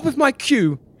be top of my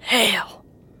queue. Hell.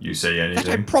 You say That I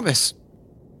anything? promise.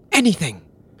 Anything.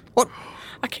 What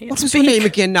I can't was speak. your name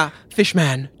again,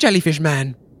 Fishman? Jellyfish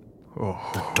Man.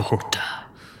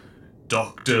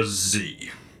 Dr.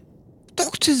 Z.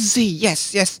 Dr. Z,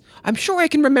 yes. I'm sure I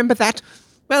can remember that.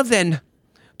 Well then,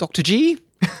 Dr. G, Ooh,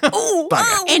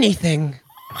 oh. anything.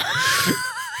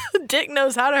 Dick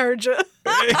knows how to hurt you.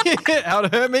 How to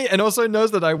hurt me, and also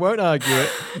knows that I won't argue it.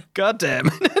 God damn.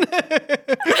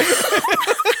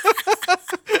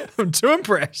 I'm too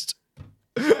impressed.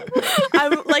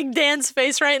 I'm like Dan's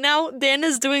face right now. Dan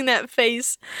is doing that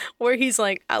face where he's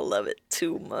like, I love it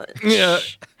too much. Yeah.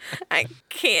 I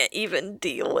can't even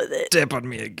deal with it. Step on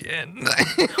me again.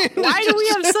 Why do we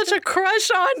have such a crush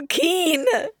on Keen?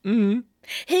 Mm-hmm.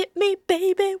 Hit me,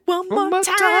 baby, one more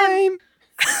time.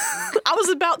 I was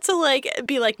about to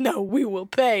be like, no, we will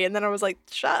pay. And then I was like,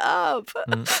 shut up.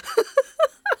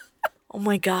 Oh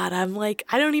my God. I'm like,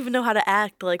 I don't even know how to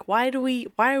act. Like, why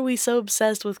are we so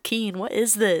obsessed with Keen? What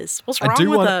is this? What's wrong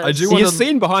with us? You're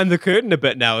seeing behind the curtain a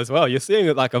bit now as well. You're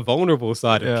seeing like a vulnerable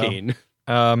side of Keen.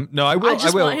 No, I will. I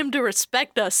just want him to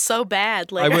respect us so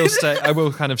bad. Like, I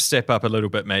will kind of step up a little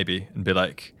bit maybe and be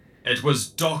like, It was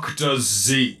Dr.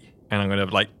 Z. and I'm going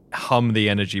to hum the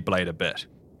energy blade a bit,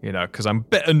 because I'm a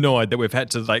bit annoyed that we've had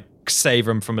to save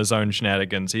him from his own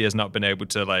shenanigans. He has not been able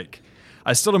to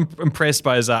I still am impressed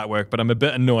by his artwork, but I'm a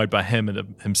bit annoyed by him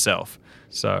and himself.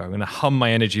 So I'm going to hum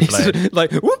my energy blade.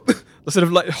 Whoop, sort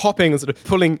of hopping and sort of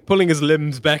pulling his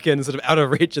limbs back in, sort of out of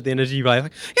reach of the energy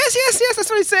blade. Yes, that's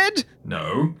what I said.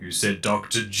 No, you said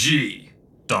Dr. G.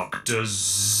 Dr.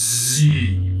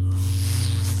 Z.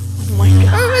 oh my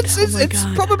God. Oh, it's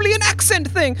probably an accent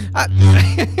thing.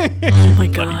 Oh my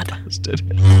God. Bastard.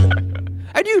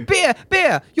 And you,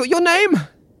 Bear, your name?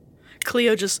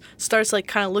 Cleo just starts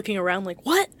kind of looking around like,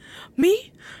 what?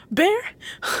 Me? Bear?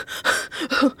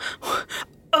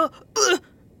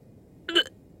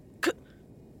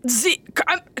 Z.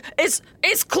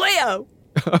 It's Cleo.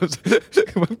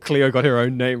 Cleo got her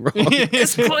own name wrong.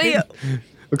 It's Cleo.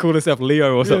 We called herself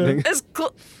Leo or something. It's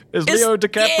Leo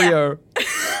DiCaprio.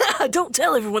 Yeah. Don't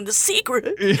tell everyone the secret.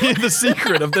 The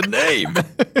secret of the name.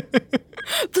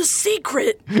 The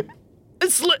secret.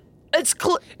 It's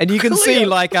And you can see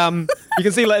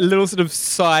Cleo. a little sort of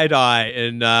side eye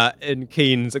in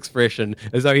Keen's expression,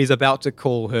 as though he's about to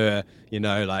call her,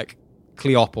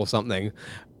 Cleop or something.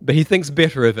 But he thinks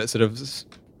better of it, sort of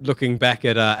looking back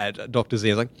at Dr. Z.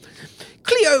 It's like,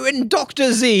 Cleo and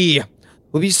Dr. Z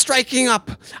will be striking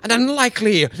up an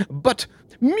unlikely but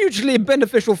mutually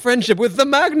beneficial friendship with the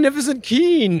magnificent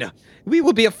Keen. We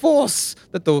will be a force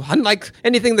that, though unlike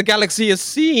anything the galaxy has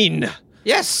seen.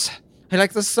 Yes, I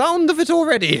like the sound of it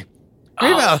already.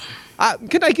 Riva,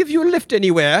 can I give you a lift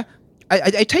anywhere?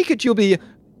 I take it you'll be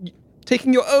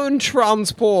taking your own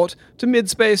transport to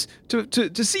midspace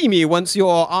to see me once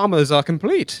your armors are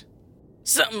complete.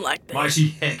 Something like that. Mighty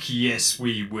heck yes,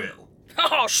 we will.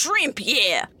 Oh, shrimp,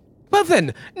 yeah. Well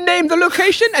then, name the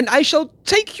location and I shall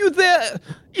take you there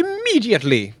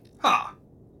immediately. Ha!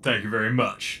 Thank you very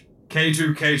much.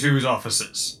 K2K2's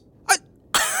offices.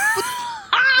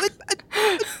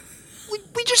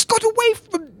 We just got away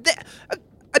from there.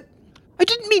 I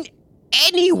didn't mean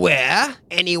anywhere.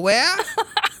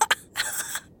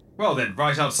 Well then,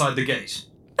 right outside the gate.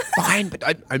 Fine, but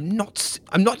I'm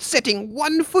not setting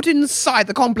one foot inside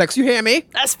the complex. You hear me?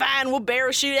 That's fine. We'll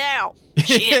parachute out.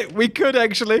 We could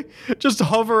actually just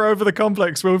hover over the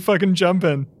complex. We'll fucking jump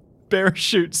in.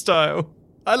 Parachute style.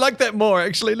 I like that more,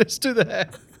 actually. Let's do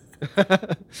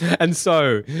that. And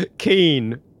so,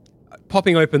 Keen,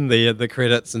 popping open the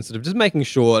credits and sort of just making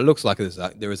sure it looks like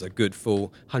there is a good full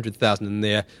 100,000 in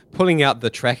there, pulling out the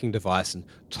tracking device and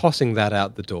tossing that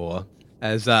out the door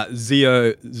as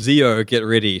Zio get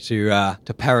ready to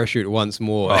parachute once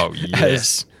more. Oh,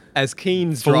 yes. As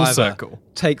Keen's Full driver circle.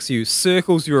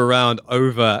 circles you around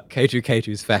over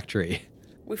K2K2's factory.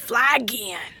 We fly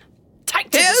again.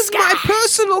 Take to the Here's sky. my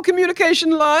personal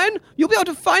communication line. You'll be able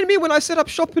to find me when I set up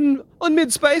shop on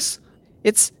Midspace.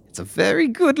 It's a very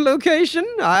good location.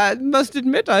 I must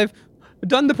admit, I've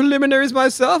done the preliminaries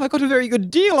myself. I got a very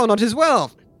good deal on it as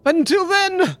well. But until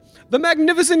then, the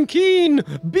magnificent Keen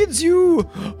bids you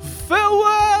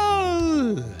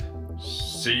farewell.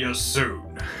 See you soon.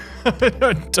 I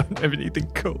don't have anything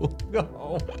cool.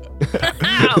 No.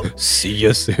 Ow. See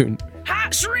you soon.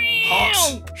 Hot shrimp.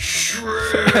 Hot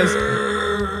shrimp.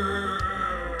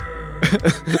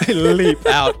 They leap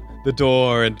out the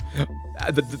door and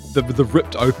the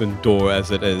ripped open door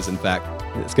as it is. In fact,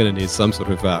 it's going to need some sort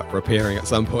of repairing at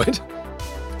some point.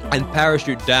 And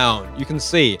parachute down. You can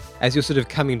see, as you're sort of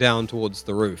coming down towards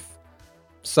the roof,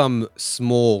 some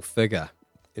small figure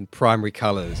in primary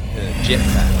colors in a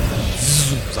jetpack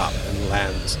zooms up and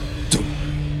lands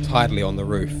tidally on the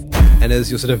roof. And as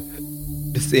you're sort of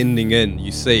descending in,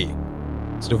 you see,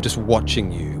 sort of just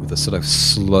watching you with a sort of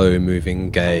slow-moving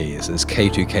gaze as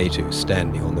K2K2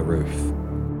 standing on the roof.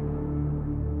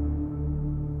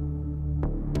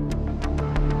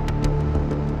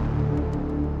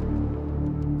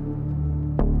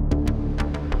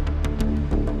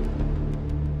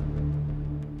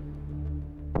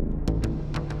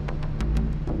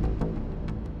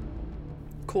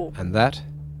 Cool. And that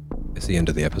is the end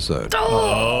of the episode.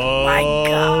 Oh my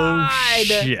god.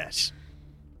 Shit.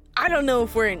 I don't know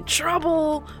if we're in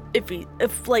trouble.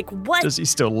 What Does he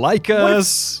still like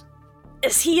us?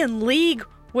 is he in league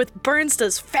with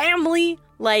Bernsta's family?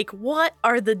 Like,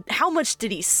 how much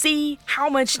did he see? How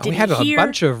much did We had he a hear?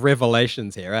 bunch of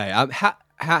revelations here, eh?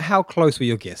 How close were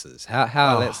your guesses?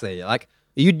 How let's see, like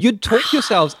you'd talk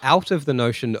yourselves out of the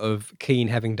notion of Keen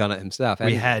having done it himself.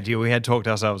 We hadn't you? had. We had talked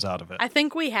ourselves out of it. I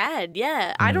think we had,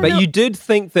 yeah. I don't know. But you did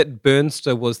think that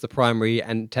Bernster was the primary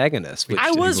antagonist, which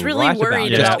I was you were really right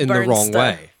worried about, about just in the wrong Bernster.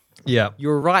 way. Yeah. You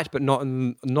were right, but not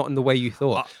in the way you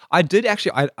thought. I did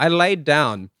actually. I laid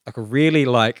down like a really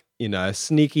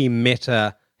sneaky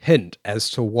meta hint as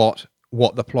to what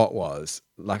the plot was.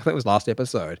 Like I think it was last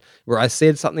episode where I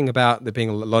said something about there being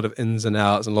a lot of ins and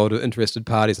outs and a lot of interested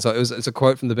parties. So it's a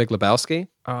quote from The Big Lebowski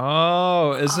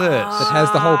Oh, is it? that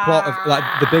has the whole plot of like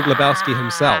The Big Lebowski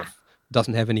himself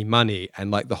doesn't have any money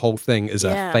and like the whole thing is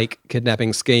Yeah. a fake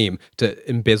kidnapping scheme to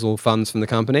embezzle funds from the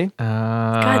company.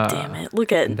 God damn it.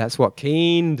 Look at And that's what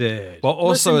Keen did. Well,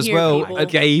 also Listen as here, well, people. I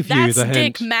gave you That's the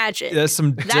dick hint. magic. there's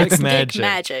some That's dick magic. dick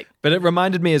magic. But it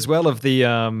reminded me as well of the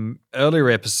earlier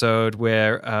episode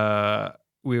where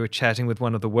we were chatting with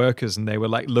one of the workers and they were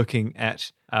like looking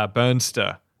at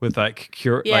Bernster with like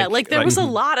Yeah, there was a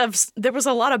lot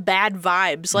of bad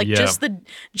vibes. Like Yeah.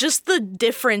 just the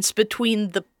difference between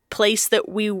the place that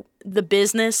the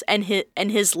business and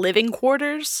his living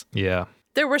quarters. Yeah.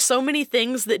 There were so many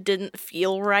things that didn't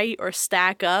feel right or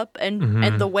stack up,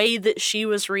 and the way that she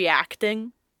was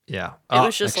reacting, Yeah. it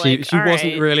was just she all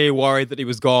wasn't right. really worried that he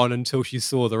was gone until she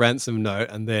saw the ransom note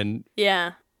and then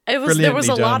Yeah. There was a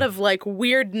Brilliantly lot done. of like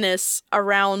weirdness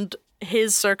around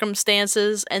his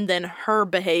circumstances and then her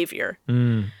behavior.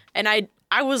 Mm. And I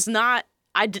was not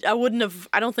I wouldn't have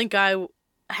I don't think I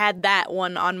had that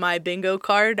one on my bingo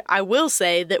card. I will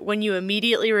say that when you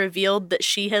immediately revealed that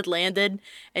she had landed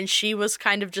and she was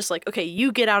kind of just like, okay,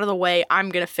 you get out of the way, I'm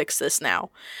going to fix this now.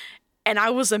 And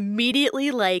I was immediately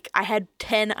like, I had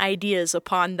 10 ideas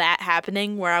upon that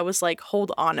happening where I was like,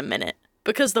 hold on a minute.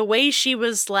 Because the way she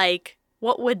was like,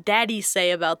 what would daddy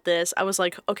say about this? I was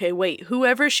like, okay, wait,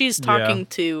 whoever she's talking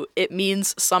to, it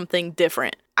means something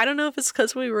different. I don't know if it's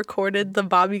because we recorded the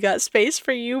Bobby Got Space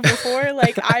for You before.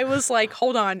 Like, I was like,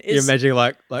 hold on. You're imagining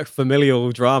like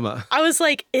familial drama. I was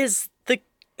like, is the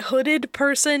hooded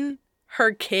person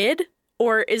her kid?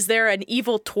 Or is there an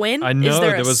evil twin? I know, is there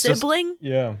a there was sibling?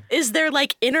 Is there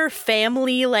like inner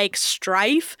family like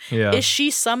strife? Yeah. Is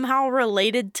she somehow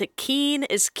related to Keen?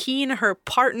 Is Keen her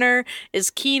partner?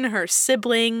 Is Keen her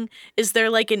sibling? Is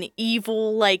there like an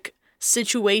evil like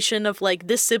situation of like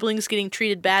this sibling's getting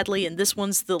treated badly and this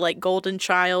one's the like golden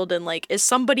child? And like, is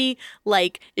somebody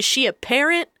like, is she a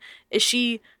parent? Is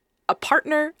she a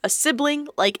partner? A sibling?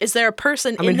 Like, is there a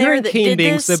person in there that Keen did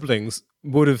being this? siblings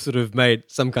would have sort of made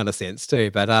some kind of sense too.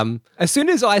 But as soon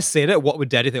as I said it, what would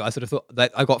Daddy think? I sort of thought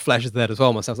that I got flashes of that as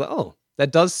well myself. I was like, oh,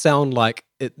 that does sound like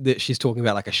that she's talking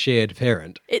about like a shared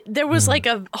parent. There was like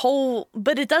a whole,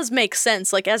 but it does make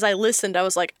sense. Like as I listened, I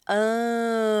was like,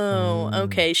 oh,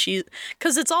 okay,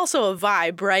 because it's also a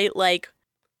vibe, right? Like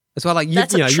as well, like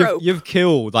that's a trope. you've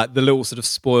killed like the little sort of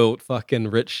spoiled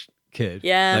fucking rich kid.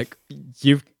 Yeah, like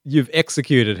you've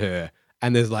executed her.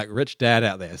 And there's like rich dad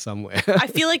out there somewhere. I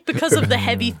feel like because of the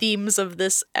heavy themes of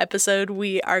this episode,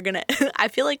 we are gonna. I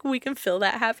feel like we can fill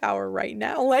that half hour right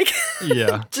now, like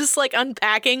just like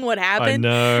unpacking what happened.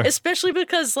 I know, especially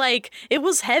because like it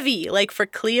was heavy, like for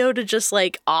Cleo to just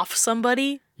like off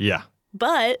somebody. Yeah,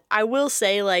 but I will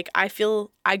say, like I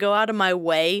feel I go out of my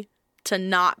way to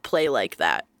not play like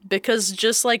that because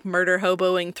just like murder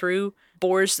hoboing through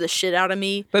bores the shit out of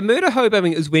me. But murder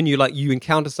hoboing is when you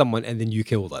encounter someone and then you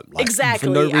kill them. Like, exactly.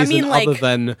 For no reason I mean, like, other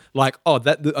than like, oh,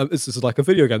 this is like a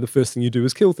video game. The first thing you do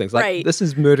is kill things. Like, right. This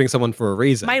is murdering someone for a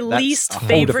reason. My That's least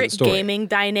favorite gaming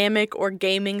dynamic or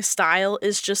gaming style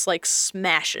is just like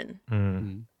smashing.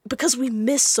 Because we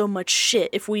miss so much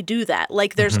shit if we do that.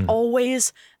 Like, there's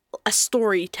always a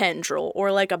story tendril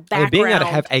or like a background. Being able to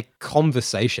have a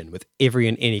conversation with every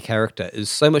and any character is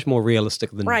so much more realistic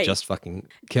than just fucking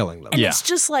killing them. And it's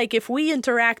just like if we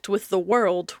interact with the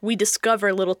world, we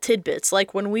discover little tidbits.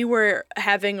 Like when we were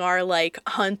having our like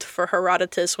hunt for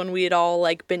Herodotus when we had all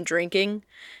like been drinking,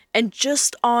 and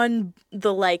just on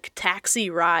the like taxi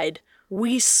ride,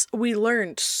 we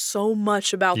learned so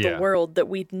much about the world that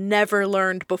we'd never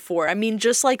learned before. I mean,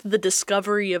 just like the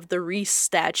discovery of the Reese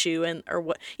statue or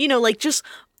what, like just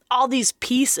all these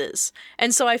pieces.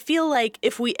 And so I feel like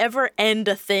if we ever end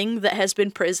a thing that has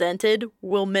been presented,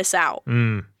 we'll miss out.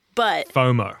 But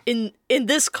FOMO. In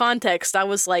this context, I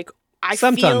was like, I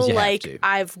Sometimes feel like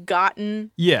I've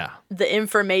gotten the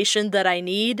information that I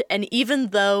need. And even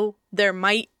though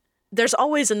there's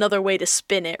always another way to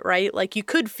spin it, right? Like you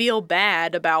could feel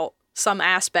bad about some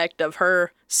aspect of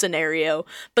her scenario,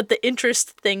 but the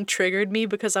interest thing triggered me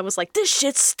because I was like, this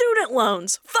shit's student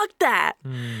loans. Fuck that.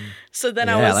 So then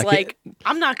I was like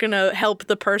I'm not going to help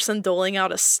the person doling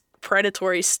out a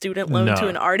predatory student loan to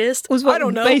an artist. I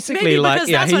don't know. Basically, maybe like, because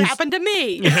that's what happened to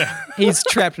me. He's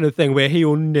trapped in a thing where he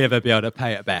will never be able to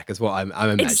pay it back is what I'm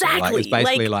imagining. Exactly. Like, it's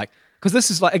basically like because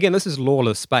this is like, again, this is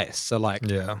lawless space. So like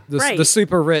Right. the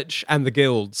super rich and the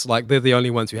guilds, like they're the only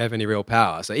ones who have any real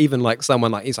power. So even like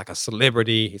someone like, he's like a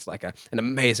celebrity, he's like an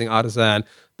amazing artisan,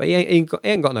 but he ain't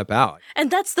got no power.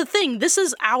 And that's the thing. This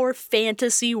is our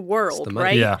fantasy world,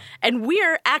 right? Yeah. And we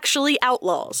are actually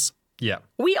outlaws. Yeah.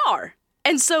 We are.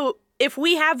 And so if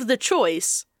we have the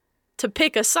choice to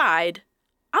pick a side,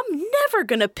 I'm never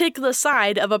going to pick the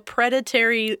side of a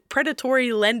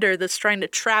predatory lender that's trying to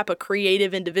trap a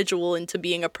creative individual into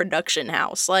being a production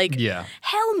house. Like,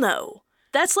 hell no.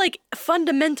 That's like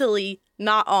fundamentally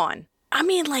not on. I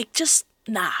mean, like, just,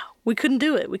 nah. We couldn't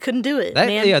do it.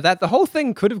 Man. Yeah, the whole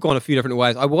thing could have gone a few different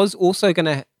ways. I was also going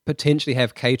to potentially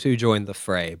have K2 join the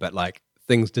fray, but like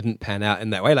things didn't pan out in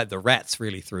that way. Like the rats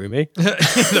really threw me.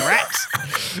 The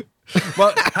rats?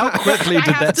 Well, how quickly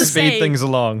did that speed things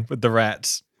along with the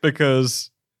rats?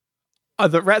 Because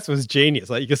the rats was genius.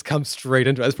 Like you just come straight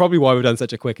into it. That's probably why we've done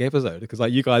such a quick episode, because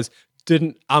like you guys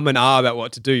didn't and about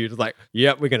what to do. You're just like,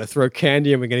 yep, we're going to throw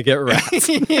candy and we're going to get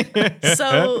rats.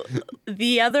 So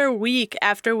the other week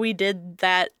after we did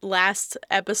that last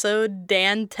episode,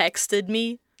 Dan texted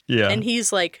me. Yeah. And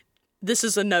he's like, this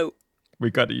is a note.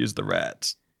 We got to use the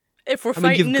rats. If we're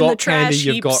fighting in the trash heaps,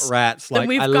 you've got rats. Like, then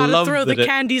we've got to throw the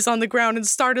candies on the ground and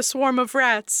start a swarm of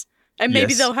rats. And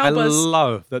maybe they'll help us. I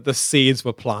love that the seeds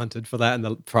were planted for that in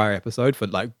the prior episode for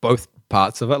like both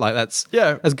parts of it. Like that's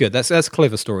good. That's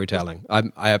clever storytelling.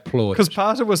 I applaud. Because it.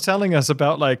 Parter was telling us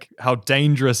about like how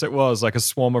dangerous it was, like a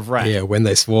swarm of rats. Yeah, when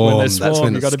they swarm, that's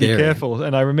when you it's got to be scary. careful.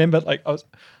 And I remember, like, I was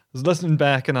listening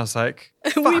back, and I was like,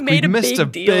 "Fuck, made a missed big a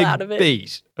deal big out of it."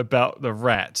 beat about the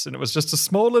rats, and it was just a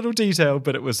small little detail,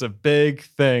 but it was a big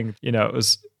thing. You know, it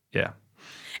was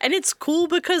And it's cool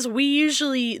because we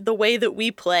usually, the way that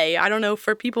we play, I don't know,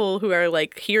 for people who are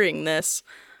like hearing this,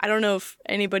 I don't know if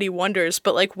anybody wonders,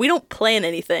 but like we don't plan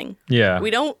anything. Yeah. We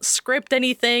don't script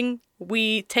anything.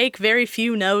 We take very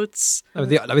few notes. I mean,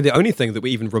 the only thing that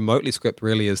we even remotely script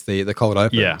really is the cold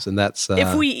opens, and that's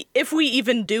If we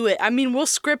even do it, I mean, we'll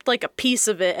script like a piece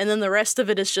of it, and then the rest of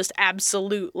it is just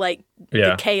absolute like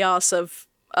the chaos of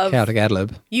chaotic ad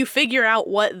lib. You figure out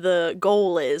what the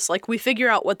goal is. Like we figure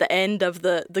out what the end of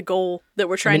the goal that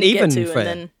we're trying to get to, and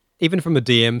then even from a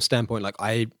DM standpoint, like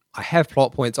I have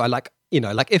plot points. I like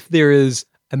like if there is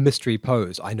a mystery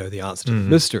pose, I know the answer to the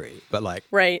mystery, but like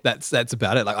that's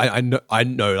about it. Like I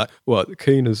know like what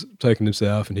Keen has taken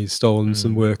himself and he's stolen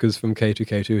some workers from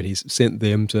K2K2 and he's sent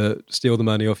them to steal the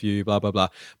money off you, blah blah blah.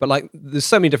 But like there's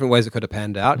so many different ways it could have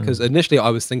panned out, because initially I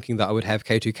was thinking that I would have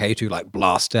K2K2 like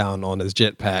blast down on his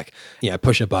jetpack,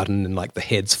 push a button and like the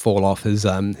heads fall off his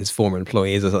former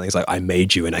employees or something. It's like, I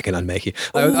made you and I can unmake you.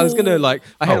 I was gonna like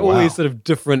I had all these sort of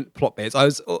different plot bits. I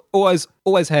was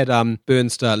always had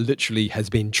Burnstar literally has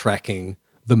been tracking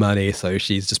the money, so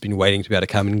she's just been waiting to be able to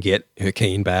come and get her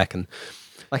Keen back, and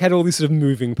like had all these sort of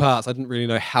moving parts. I didn't really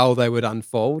know how they would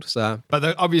unfold. So,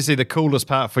 but obviously the coolest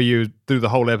part for you through the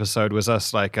whole episode was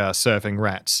us like surfing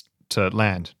rats to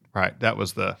land. Right, that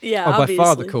was the by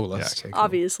far the coolest. Yeah, okay, cool.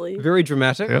 Obviously, very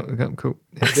dramatic. Yeah, cool.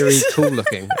 Very cool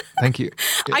looking. Thank you.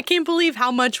 Yeah. I can't believe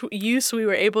how much use we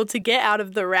were able to get out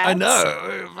of the rats. I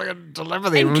know. If I can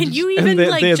deliver them. And can you even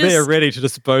they're ready to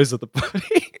dispose of the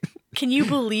body. Can you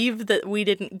believe that we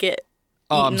didn't get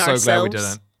I'm eaten so ourselves? glad we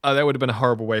didn't. Oh, that would have been a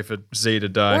horrible way for Z to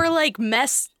die. Or like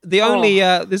mess. There's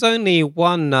only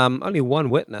one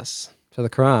witness to the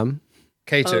crime.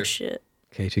 K2. Oh shit.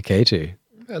 K2K2.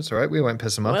 That's all right. We won't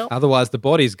piss him off. Well, Otherwise, the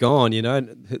body's gone.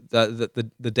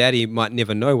 The daddy might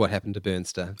never know what happened to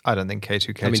Burnster. I don't think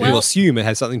K2K2. I mean, he'll assume it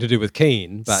has something to do with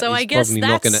Keen, but so he's I guess probably that's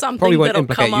not going to. something Probably won't that'll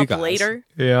implicate come you up guys. later.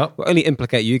 Yeah. We'll only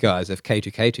implicate you guys if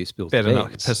K2K2 spills Better the not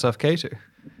beans. piss off K2.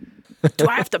 Do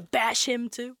I have to bash him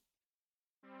too?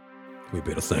 We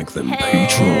better thank them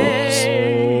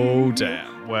Oh,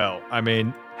 damn. Well, I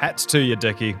mean, hats to you,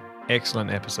 Dickie. Excellent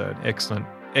episode. Excellent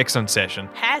session.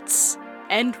 Hats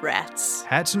and rats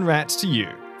Hats and rats to you.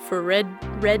 for Red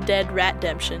Dead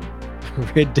Ratdemption.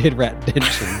 Red Dead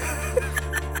Redemption.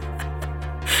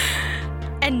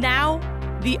 And now,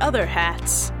 the other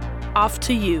hats. Off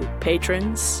to you,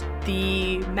 patrons.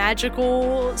 The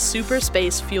magical super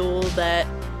space fuel that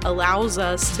allows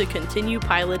us to continue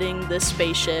piloting this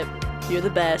spaceship. You're the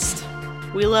best.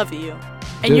 We love you.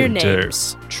 And your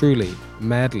names. Truly,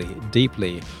 madly,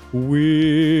 deeply,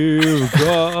 we've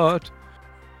got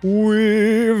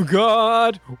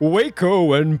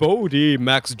Waco and Bodie,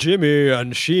 Max, Jimmy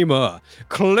and Shima,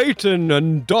 Clayton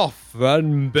and Doff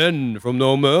and Ben from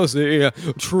No Mercy,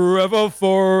 Trevor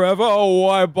Forever,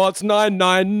 Ybots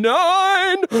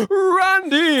 999,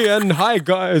 Randy and hi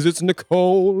guys, it's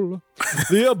Nicole,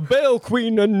 the Bale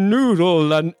Queen and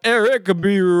Noodle and Eric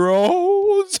B.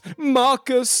 Rose,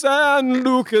 Marcus and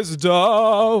Lucas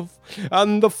Duff,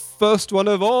 and the first one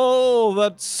of all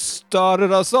that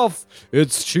started us off,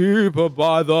 it's Cheaper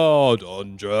by the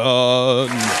Dungeon.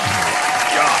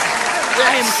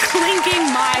 I am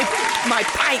clinking my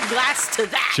pint glass to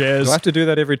that. Cheers. Do I have to do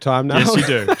that every time now? Yes, you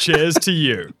do. Cheers to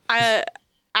you. I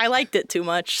liked it too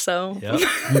much, so. Yep.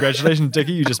 Congratulations,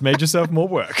 Dickie. You just made yourself more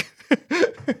work.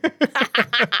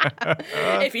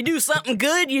 If you do something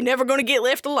good, you're never going to get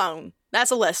left alone.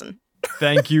 That's a lesson.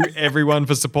 Thank you, everyone,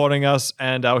 for supporting us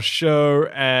and our show.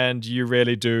 And you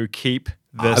really do keep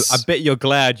this. I bet you're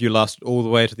glad you lasted all the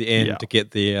way to the end Yeah. to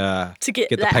get the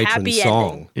the patron happy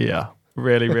song. Yeah.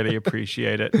 Really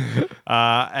appreciate it.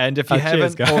 And if you Cheers,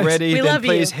 haven't guys. already, We then love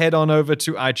please you. head on over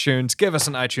to iTunes. Give us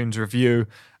an iTunes review.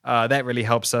 That really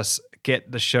helps us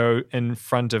get the show in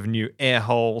front of new air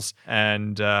holes.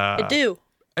 And I do.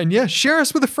 And yeah, share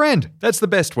us with a friend. That's the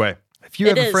best way. If you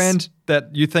It have a is. friend that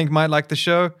you think might like the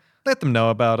show, let them know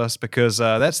about us, because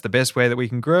that's the best way that we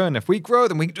can grow. And if we grow,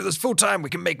 then we can do this full time. We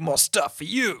can make more stuff for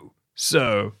you.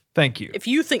 So thank you. If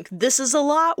you think this is a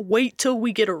lot, wait till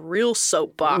we get a real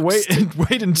soapbox.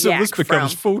 Wait until this yak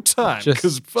becomes from. full time.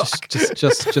 Because fuck.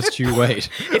 Just you wait.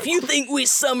 If you think we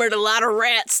summered a lot of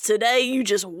rats today, you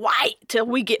just wait till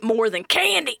we get more than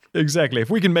candy. Exactly. If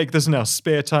we can make this in our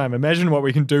spare time, imagine what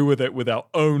we can do with it with our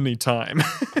only time.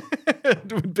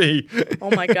 It would be.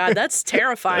 Oh my god, that's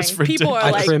terrifying. That's People are I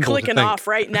like tremble to clicking think. off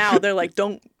right now. They're like,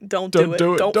 don't do it. do it.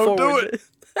 Don't Don't do forward it. it.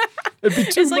 It'd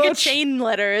be too It's like a much. chain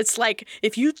letter. It's like,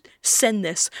 if you send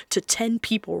this to 10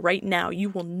 people right now, you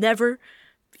will never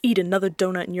eat another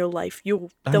donut in your life. They'll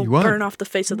you won't. burn off the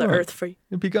face of the won't. earth for you.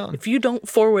 It'd be gone. If you don't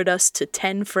forward us to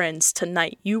 10 friends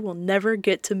tonight, you will never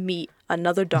get to meet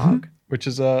another dog. Which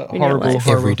is a In your horrible, life.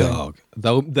 horrible Every thing. dog.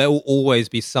 They'll always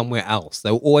be somewhere else.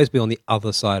 They'll always be on the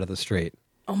other side of the street.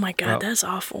 Oh my god, Well. that's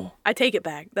awful. I take it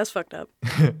back. That's fucked up.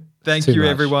 Thank Too you, much.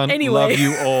 everyone. Anyway. Love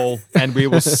you all. And we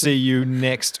will see you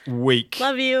next week.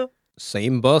 Love you.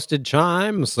 Same busted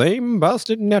chime, same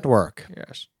busted network.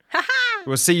 Yes.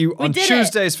 We'll see you on did it.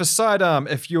 Tuesdays for Sidearm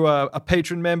if you are a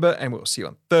patron member, and we'll see you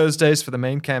on Thursdays for the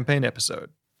main campaign episode.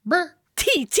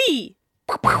 TT.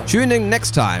 Tune in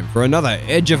next time for another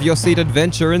edge of your seat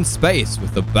adventure in space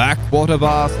with the Backwater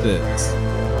Bastards.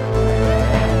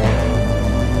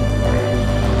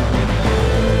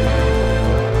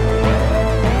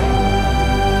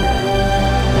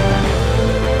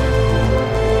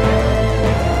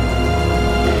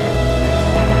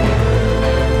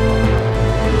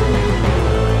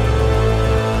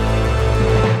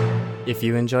 If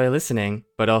you enjoy listening,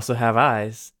 but also have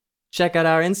eyes, check out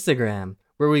our Instagram,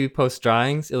 where we post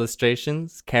drawings,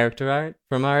 illustrations, character art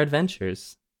from our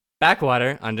adventures.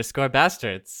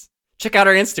 Backwater_bastards. Check out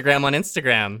our Instagram on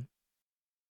Instagram.